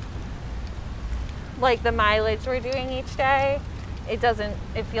like the mileage we're doing each day, it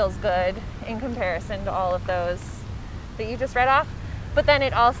feels good in comparison to all of those that you just read off. But then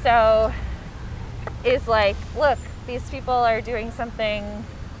it also is like, look, these people are doing something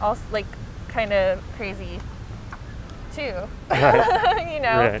also like kind of crazy too. Right. You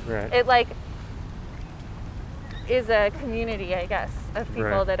know, right. It like is a community, I guess, of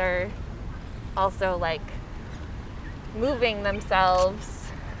people that are also like moving themselves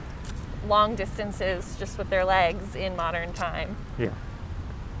long distances just with their legs in modern time. Yeah.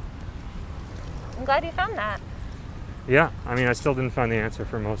 I'm glad you found that. Yeah, I mean, I still didn't find the answer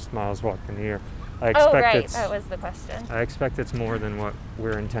for most miles walked in a year. I expect that was the question. I expect it's more than what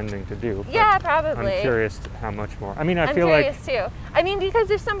we're intending to do. Yeah, probably. I'm curious how much more. I mean, I'm curious too. I mean,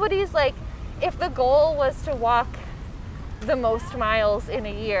 because if somebody's like, if the goal was to walk the most miles in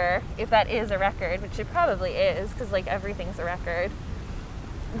a year, if that is a record, which it probably is, because like everything's a record,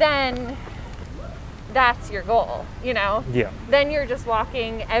 then that's your goal, you know? Yeah. Then you're just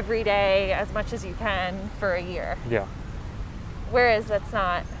walking every day as much as you can for a year. Yeah. Whereas that's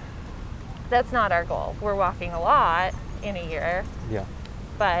not our goal. We're walking a lot in a year. Yeah.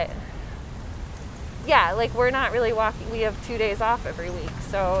 But yeah, like we're not really walking. We have 2 days off every week.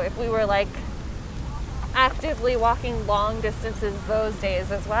 So if we were like actively walking long distances those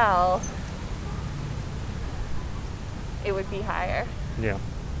days as well, it would be higher. Yeah.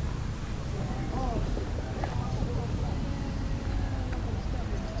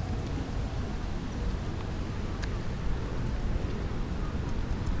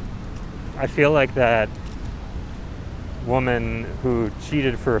 I feel like that woman who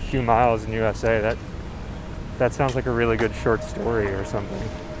cheated for a few miles in USA, that sounds like a really good short story or something.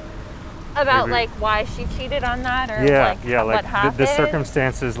 About maybe, like why she cheated on that, or what happened? The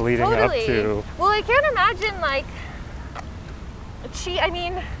circumstances leading up to. Well, I can't imagine like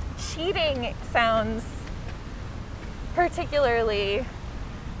cheating sounds particularly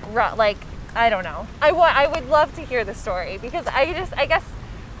like, I don't know. I would love to hear the story, because I guess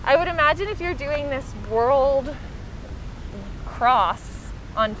I would imagine if you're doing this world cross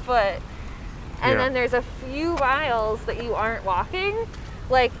on foot and then there's a few miles that you aren't walking,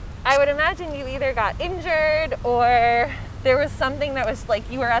 like I would imagine you either got injured or there was something that was like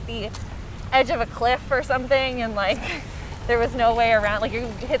you were at the edge of a cliff or something and like there was no way around, like you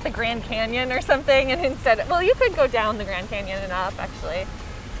hit the Grand Canyon or something, and instead, well, you could go down the Grand Canyon and up actually,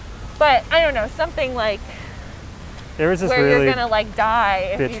 but I don't know, something like there was this where really you're gonna like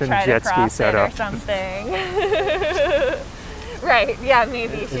die if you try to cross it or something. Right, yeah,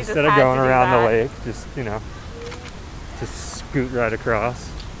 maybe she just instead of going around the lake, just just scoot right across.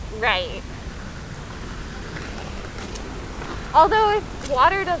 Right. Although if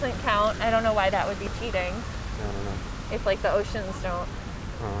water doesn't count, I don't know why that would be cheating. I don't know. If like the oceans don't.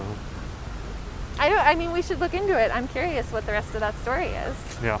 I mean, we should look into it. I'm curious what the rest of that story is.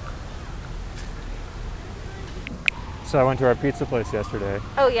 Yeah. So I went to our pizza place yesterday.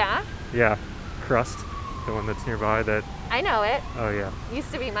 Oh yeah? Yeah, Crust, the one that's nearby. That I know it. Oh yeah.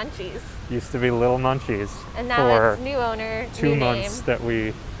 Used to be Munchies. Used to be Little Munchies. And now it's new owner, 2 months that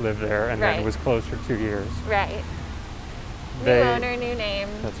we lived there, and then it was closed for 2 years. Right. New owner, new name.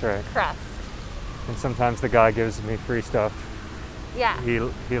 That's right. Crust. And sometimes the guy gives me free stuff. Yeah.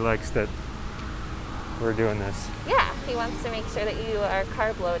 He likes that we're doing this. Yeah, he wants to make sure that you are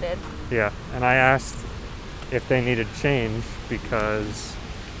carb loaded. Yeah, and I asked if they needed change because,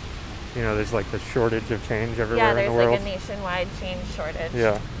 you know, there's like the shortage of change everywhere in the world. Yeah, there's like a nationwide change shortage.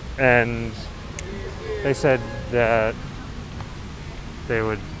 Yeah, and they said that they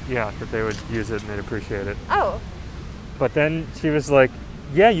would, yeah, that they would use it and they'd appreciate it. Oh. But then she was like,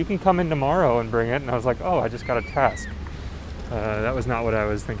 yeah, you can come in tomorrow and bring it. And I was like, oh, I just got a task. That was not what I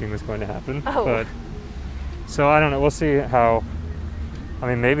was thinking was going to happen. Oh. But, so I don't know. We'll see how, I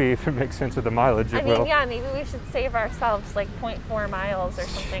mean, maybe if it makes sense with the mileage, it will. Yeah, maybe we should save ourselves like 0.4 miles or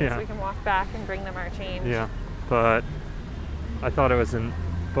something Yeah. so we can walk back and bring them our change. Yeah, but I thought it was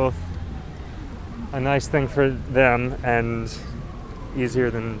both a nice thing for them and easier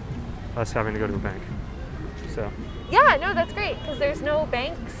than us having to go to a bank. So. Yeah, no, that's great because there's no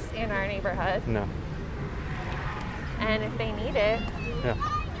banks in our neighborhood. No. And if they need it, Yeah.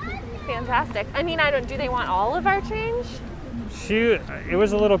 fantastic. I mean, do they want all of our change? It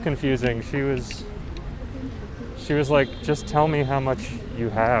was a little confusing. She was like, just tell me how much you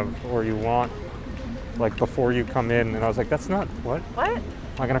have or you want, like before you come in. And I was like, that's not, what? What? Am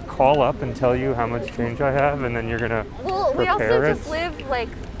I gonna call up and tell you how much change I have and then you're gonna We also prepare it? just live like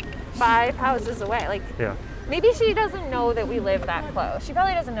 5 houses away. Like, Yeah. maybe she doesn't know that we live that close. She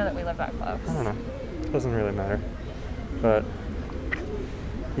probably doesn't know that we live that close. I don't know. It doesn't really matter. But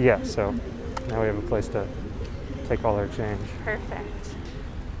yeah, so now we have a place to take all our change. Perfect.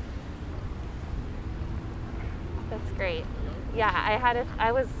 That's great. Yeah,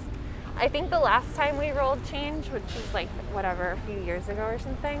 I think the last time we rolled change, which was like whatever, a few years ago or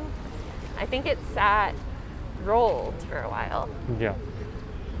something, I think it sat rolled for a while. Yeah.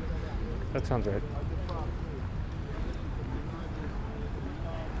 That sounds right.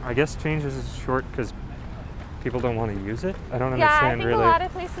 I guess change is short because people don't want to use it. I don't Yeah, I understand think really. a lot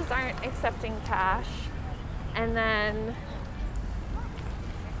of places aren't accepting cash. And then,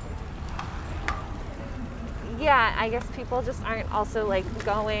 yeah, I guess people just aren't also like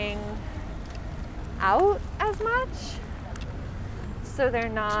going out as much. So they're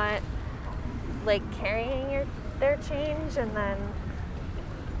not like carrying their change and then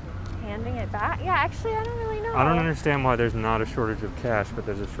handing it back. Yeah, actually, I don't really know. I don't understand why there's not a shortage of cash, but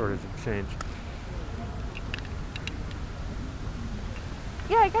there's a shortage of change.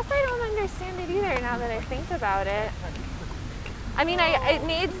 Yeah, I guess I don't understand it either now that I think about it. I mean, it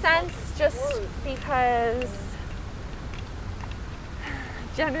made sense just because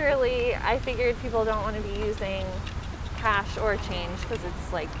generally I figured people don't want to be using cash or change because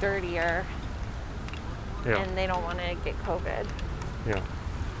it's like dirtier and they don't want to get COVID. Yeah.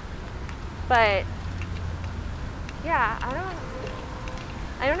 But yeah, I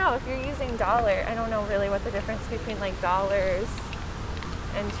don't know if you're using dollar. I don't know really what the difference between like dollars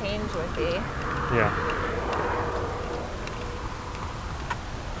and change would be. Yeah.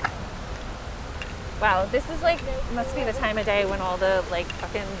 Wow, this is like, must be the time of day when all the like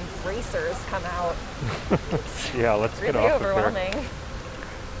fucking racers come out. Yeah, let's get really off of there. overwhelming.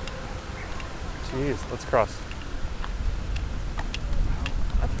 Jeez, let's cross.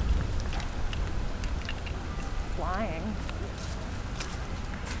 Flying.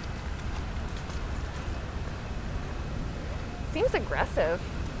 Seems aggressive.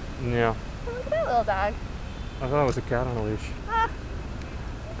 Yeah. Oh, look at that little dog. I thought it was a cat on a leash. Ah.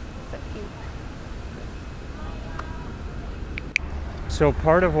 So cute. So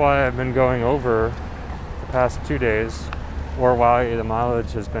part of why I've been going over the past 2 days, or why the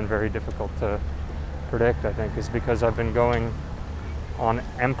mileage has been very difficult to predict, I think, is because I've been going on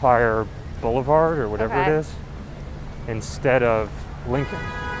Empire Boulevard or whatever it is, instead of Lincoln.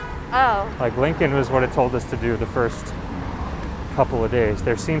 Oh. Like Lincoln was what it told us to do the first couple of days.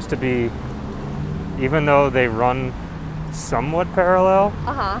 There seems to be, even though they run somewhat parallel,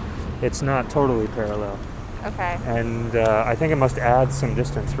 it's not totally parallel. Okay. And I think it must add some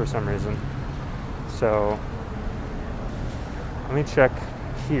distance for some reason. So let me check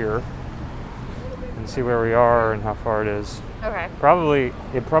here and see where we are and how far it is. Okay. It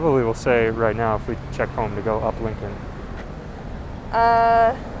probably will say right now if we check home to go up Lincoln.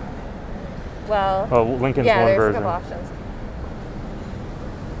 Well. Oh, Lincoln's one there's version. a couple options.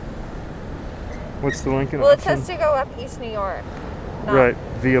 What's the Lincoln Well, it option? says to go up East New York. Right,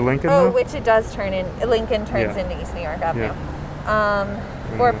 via Lincoln Oh, though? which it does turn in. Lincoln turns into East New York Avenue.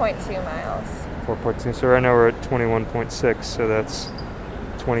 4.2 miles. 4.2. So right now we're at 21.6, so that's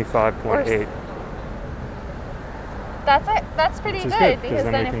 25.8. That's pretty Which is good, good, because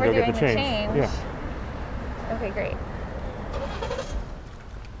then then we if can we're go get doing the the change. change. Yeah. Okay, great.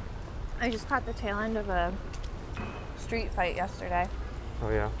 I just caught the tail end of a street fight yesterday. Oh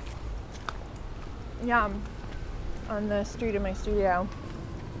yeah. Yeah, on the street of my studio.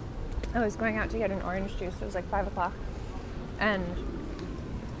 I was going out to get an orange juice. It was like 5 o'clock. And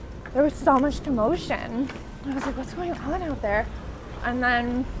there was so much commotion. I was like, what's going on out there? And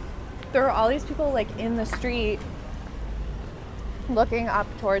then there were all these people like in the street looking up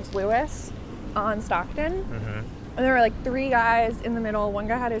towards Lewis on Stockton. Mm-hmm. And there were like 3 guys in the middle. One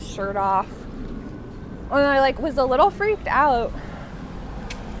guy had his shirt off. And I like was a little freaked out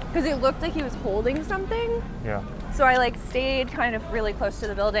because it looked like he was holding something. Yeah. So I like stayed kind of really close to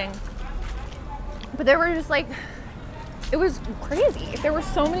the building. But there were just like, it was crazy. There were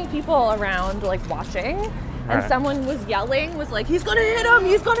so many people around like watching, and someone was yelling, was like, he's gonna hit him,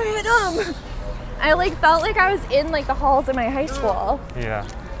 he's gonna hit him. I like felt like I was in like the halls of my high school. Yeah.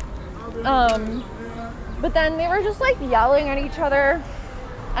 But then they were just like yelling at each other,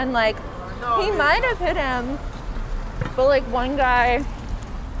 and like he might have hit him, but like one guy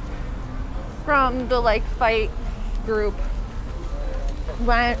from the like fight group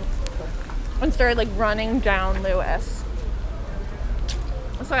went and started like running down Lewis.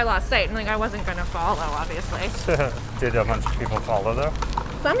 So I lost sight, and like I wasn't gonna follow, obviously. Did a bunch of people follow though?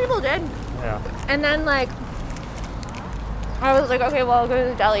 Some people did. Yeah. And then like I was like, okay, well, I'll go to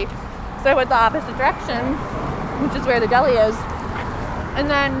the deli. So I went the opposite direction, which is where the deli is. And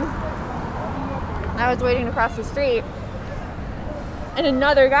then I was waiting to cross the street, and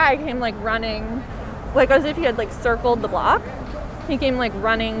another guy came like running, like as if he had like circled the block. He came like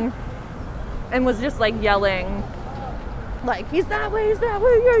running and was just like yelling, like, he's that way,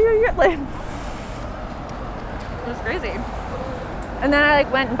 yeah. Like, it was crazy. And then I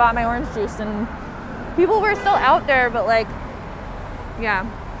like went and bought my orange juice, and people were still out there, but like, yeah,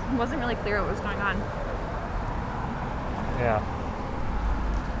 it wasn't really clear what was going on. Yeah.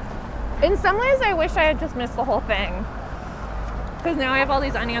 In some ways, I wish I had just missed the whole thing, because now I have all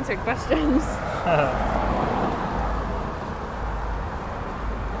these unanswered questions.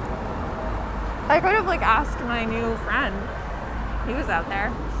 I could have like asked my new friend. He was out there.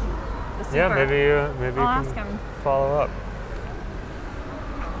 The super. Yeah, maybe I'll you ask can him. follow up.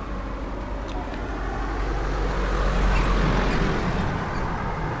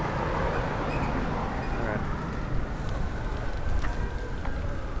 All right.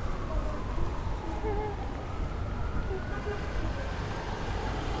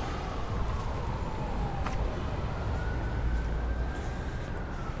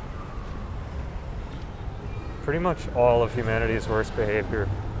 Pretty much all of humanity's worst behavior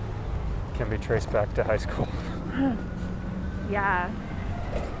can be traced back to high school. Yeah.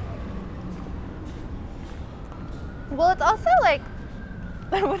 Well, it's also like,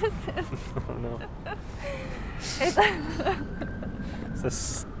 what is this? I don't know.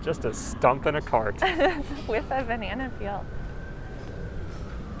 It's Just a stump in a cart. with a banana peel.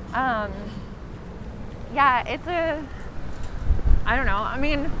 Yeah, it's I don't know. I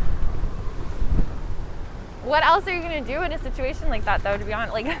mean, what else are you gonna do in a situation like that, though? To be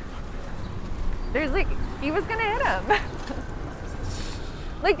honest, like, there's like, he was gonna hit him.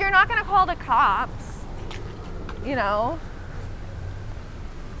 Like, you're not gonna call the cops, you know?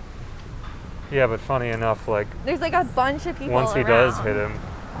 Yeah, but funny enough, like, There's like a bunch of people once he around. does hit him,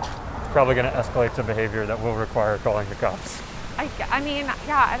 it's probably going to escalate to behavior that will require calling the cops. I mean,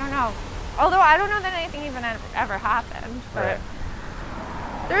 yeah, I don't know. Although I don't know that anything even ever happened. But Right.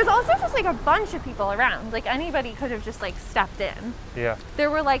 there's also just like a bunch of people around. Like, anybody could have just like stepped in. Yeah. There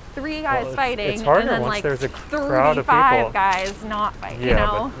were like 3 guys Well, fighting, it's harder and then once like there's a crowd of 35 people. guys not fighting. Yeah, You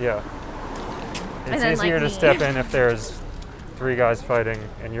know? but yeah. And It's then, easier like, to me. step in if there's 3 guys fighting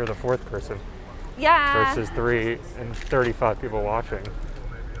and you're the 4th person Yeah. versus 3 and 35 people watching.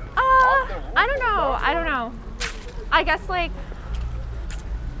 I don't know. I guess like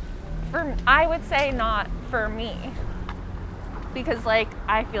I would say not for me, because like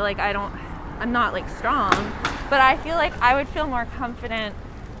I feel like I'm not like strong, but I feel like I would feel more confident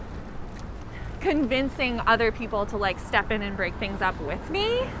convincing other people to like step in and break things up with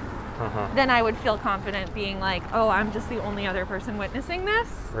me than I would feel confident being like, oh, I'm just the only other person witnessing this.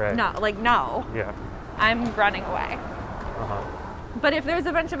 Right. No, Yeah. I'm running away. But if there's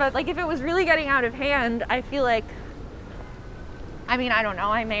a bunch of like, if it was really getting out of hand, I feel like, I mean, I don't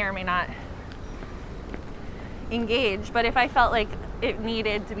know, I may or may not engage, but if I felt like it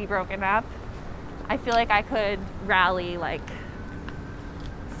needed to be broken up, I feel like I could rally like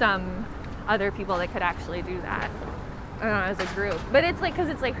some other people that could actually do that, I don't know, as a group. But it's like, because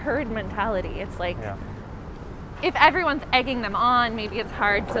it's like herd mentality. It's like, if everyone's egging them on, maybe it's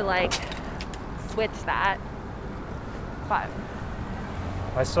hard to like switch that. But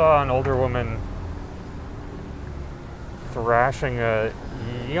I saw an older woman thrashing a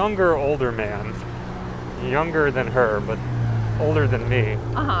older man, younger than her, but older than me,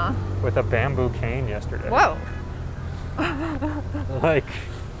 with a bamboo cane yesterday. Whoa. Like,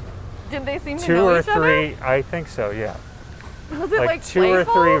 Did they seem to 2 know or each other? 3, I think so, yeah. Was it like 2 or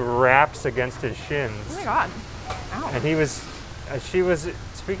playful? 3 raps against his shins. Oh my god. Ow. And he was She was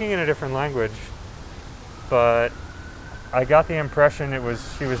speaking in a different language, but I got the impression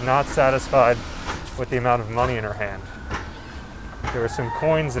she was not satisfied with the amount of money in her hand. There were some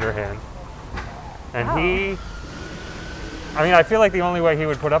coins in her hand. And I feel like the only way he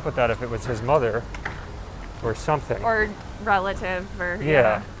would put up with that if it was his mother or something. Or relative or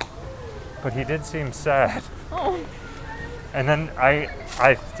yeah. But he did seem sad. Oh. And then I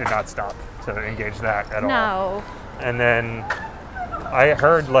did not stop to engage that at all. No. And then I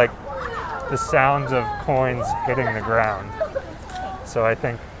heard like the sounds of coins hitting the ground. So I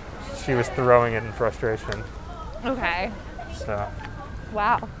think she was throwing it in frustration. Okay. So.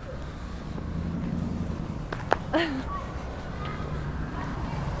 Wow.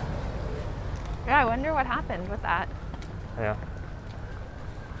 Yeah, I wonder what happened with that. Yeah.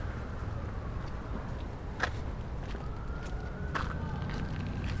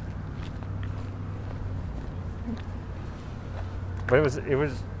 But it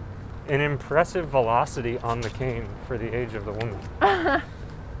was an impressive velocity on the cane for the age of the woman.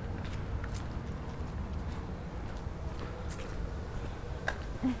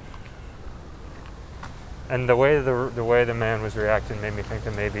 And the way the man was reacting made me think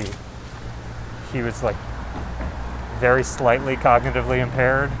that maybe he was like very slightly cognitively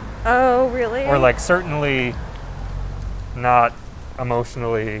impaired. Oh, really? Or like certainly not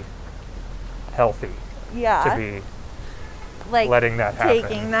emotionally healthy to be like letting that happen.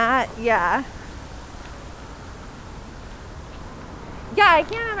 Taking that, yeah. Yeah, I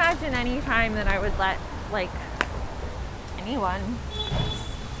can't imagine any time that I would let like anyone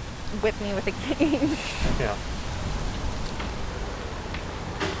whip me with a cane. Yeah.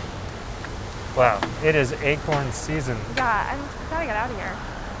 Wow, it is acorn season. Yeah, I gotta get out of here.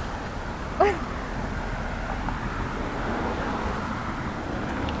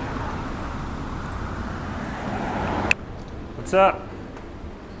 What's up?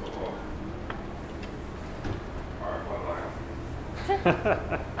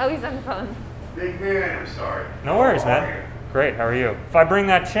 Oh, he's on the phone. Big man, I'm sorry. No worries, How are man. Great, how are you? If I bring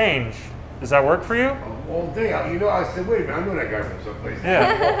that change, does that work for you? you? All day. I said, wait a minute, I know that guy from someplace.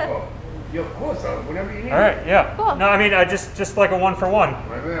 Yeah. Yeah, of course, whenever you need. All right, yeah. Cool. No, I mean, I just like a 1-for-1.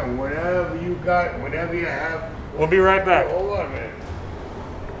 My man, whenever you got, whenever you have. We'll be right back. Hold on, man.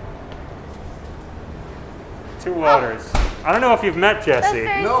 2 waters. I don't know if you've met Jesse. That's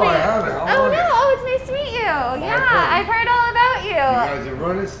very No, sweet. I haven't. How Oh are no! you? Oh, it's nice to meet you. Yeah, pleasure. I've heard all about You you. guys are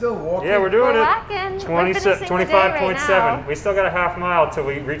running still, walking? Yeah, we're doing We're it. whacking. We're finishing the day right 25.7. now. We still got a half mile till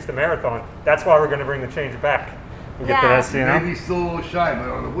we reach the marathon. That's why we're going to bring the change back. We get Yeah. this, you know? Maybe still a little shy, but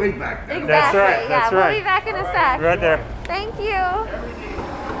on the way back. Exactly. That's right, Yeah, that's we'll right. be back in a sec. Right there. Thank you.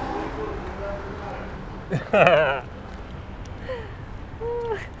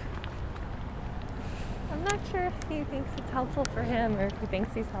 I'm not sure if he thinks it's helpful for him or if he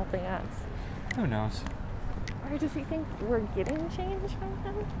thinks he's helping us. Who knows? Or does he think we're getting change from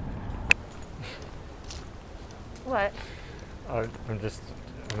him? What? I'm just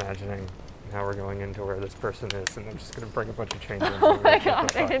imagining how we're going into where this person is, and I'm just going to bring a bunch of change in. Oh my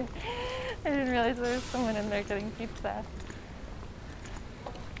god, I didn't realize there was someone in there getting pizza.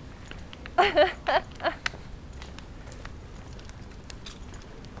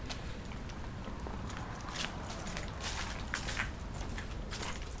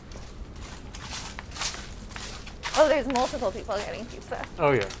 Oh, there's multiple people getting pizza.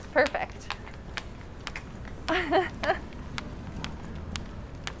 Oh, yeah. Perfect.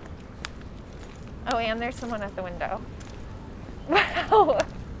 Oh, and there's someone at the window. Wow.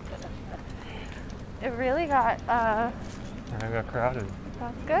 It really got, I got crowded.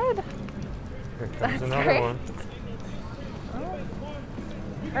 that's good. Here comes That's another great. one. Oh,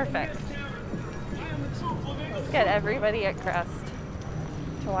 perfect. Let's get everybody at Crest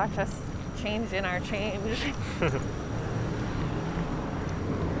to watch us change in our change.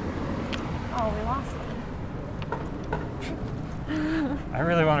 Oh, we lost one. I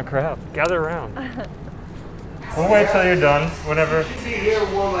really want a crowd. Gather around. We'll wait till you're done, whenever. She'd be here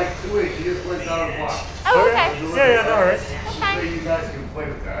more like 2 weeks. She just went down the block. Oh, okay. Yeah, no worries. That's So fine. you guys can play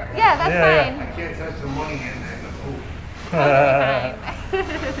with that. Yeah, that's Yeah, yeah. I fine. can't touch the money in the food. Fine.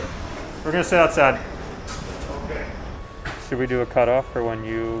 We're going to sit outside. Okay. Should we do a cutoff for when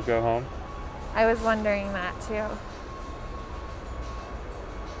you go home? I was wondering that too.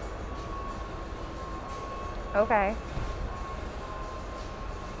 Okay.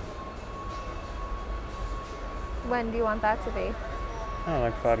 When do you want that to be? Oh,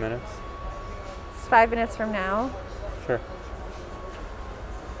 like 5 minutes. It's 5 minutes from now. Sure.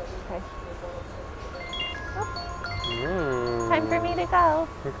 Okay. Ooh. Time for me to go.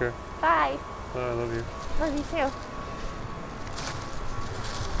 Okay. Bye. I love you. Love you too.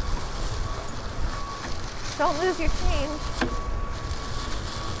 Don't lose your change.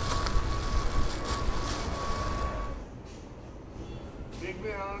 Big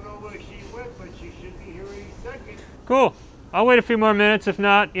man, I don't know where she went, but she should be here any second. Cool. I'll wait a few more minutes. If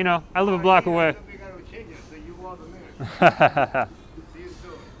not, you know, I live a block away. We got to change it, so you want a minute. See you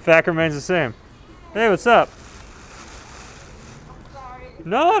soon. Fact remains the same. Hey, what's up?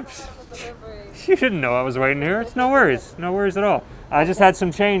 No, you didn't know I was waiting here. It's no worries. No worries at all. I just had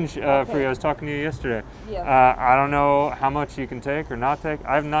some change for you. I was talking to you yesterday. Yeah. I don't know how much you can take or not take.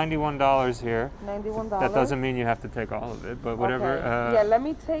 I have $91 here. $91? That doesn't mean you have to take all of it, but whatever. Okay. Yeah, let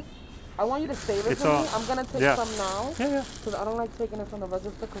me take. I want you to save it It's for all- me. I'm going to take yeah. some now. Yeah. Because I don't like taking it from the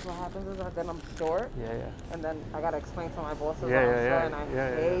register because what happens is that then I'm short. Yeah. And then I got to explain to my bosses Yeah, that I'm yeah, short yeah. and I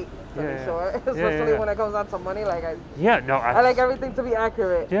Yeah, hate to yeah, be yeah. short. Yeah, Especially yeah. when it comes down to money. Like No, I like everything to be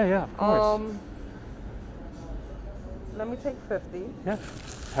accurate. Yeah, of course. Let me take 50. Yeah.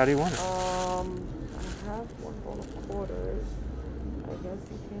 How do you want it? I have one roll of quarters. I guess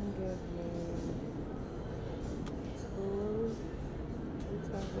you can give me two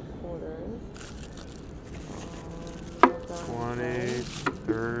tens of quarters. 20,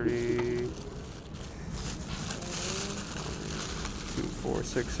 30, 2, 4,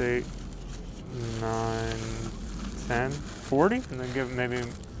 6, 8, 9, 10, 40, and then give maybe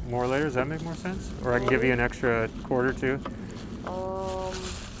more later. Does that make more sense? Or I can give you an extra quarter too.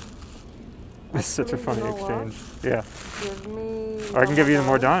 It's such a actually, funny you know exchange. Yeah. Give me. Or I can give you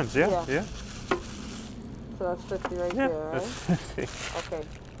more dimes. dimes. Yeah. So that's 50 right Yeah. there, right? That's 50. Okay,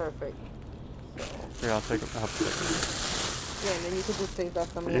 perfect. Here, I'll take it. Yeah, and then you could just save that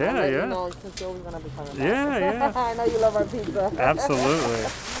for me. Yeah, I'll let yeah. You know, since you're always gonna be talking about Yeah. it. I know you love our pizza. Absolutely.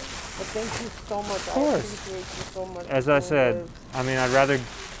 But thank you so much. Of course. I appreciate you so much. As I said, I mean, I'd rather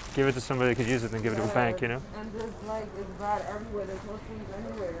give it to somebody that could use it than give it to a bank, you know? And there's like, it's bad everywhere. There's no things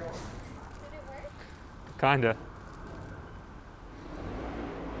anywhere. Kinda.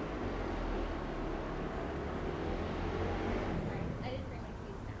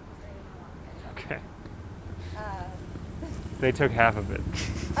 Okay. They took half of it.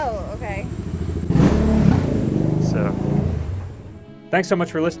 Oh, okay. So, thanks so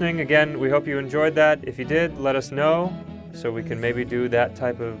much for listening. Again, we hope you enjoyed that. If you did, let us know so we can maybe do that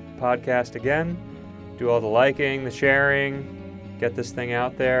type of podcast again. Do all the liking, the sharing, get this thing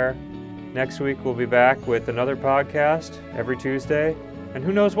out there. Next week, we'll be back with another podcast every Tuesday. And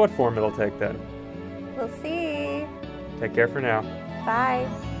who knows what form it'll take then. We'll see. Take care for now. Bye.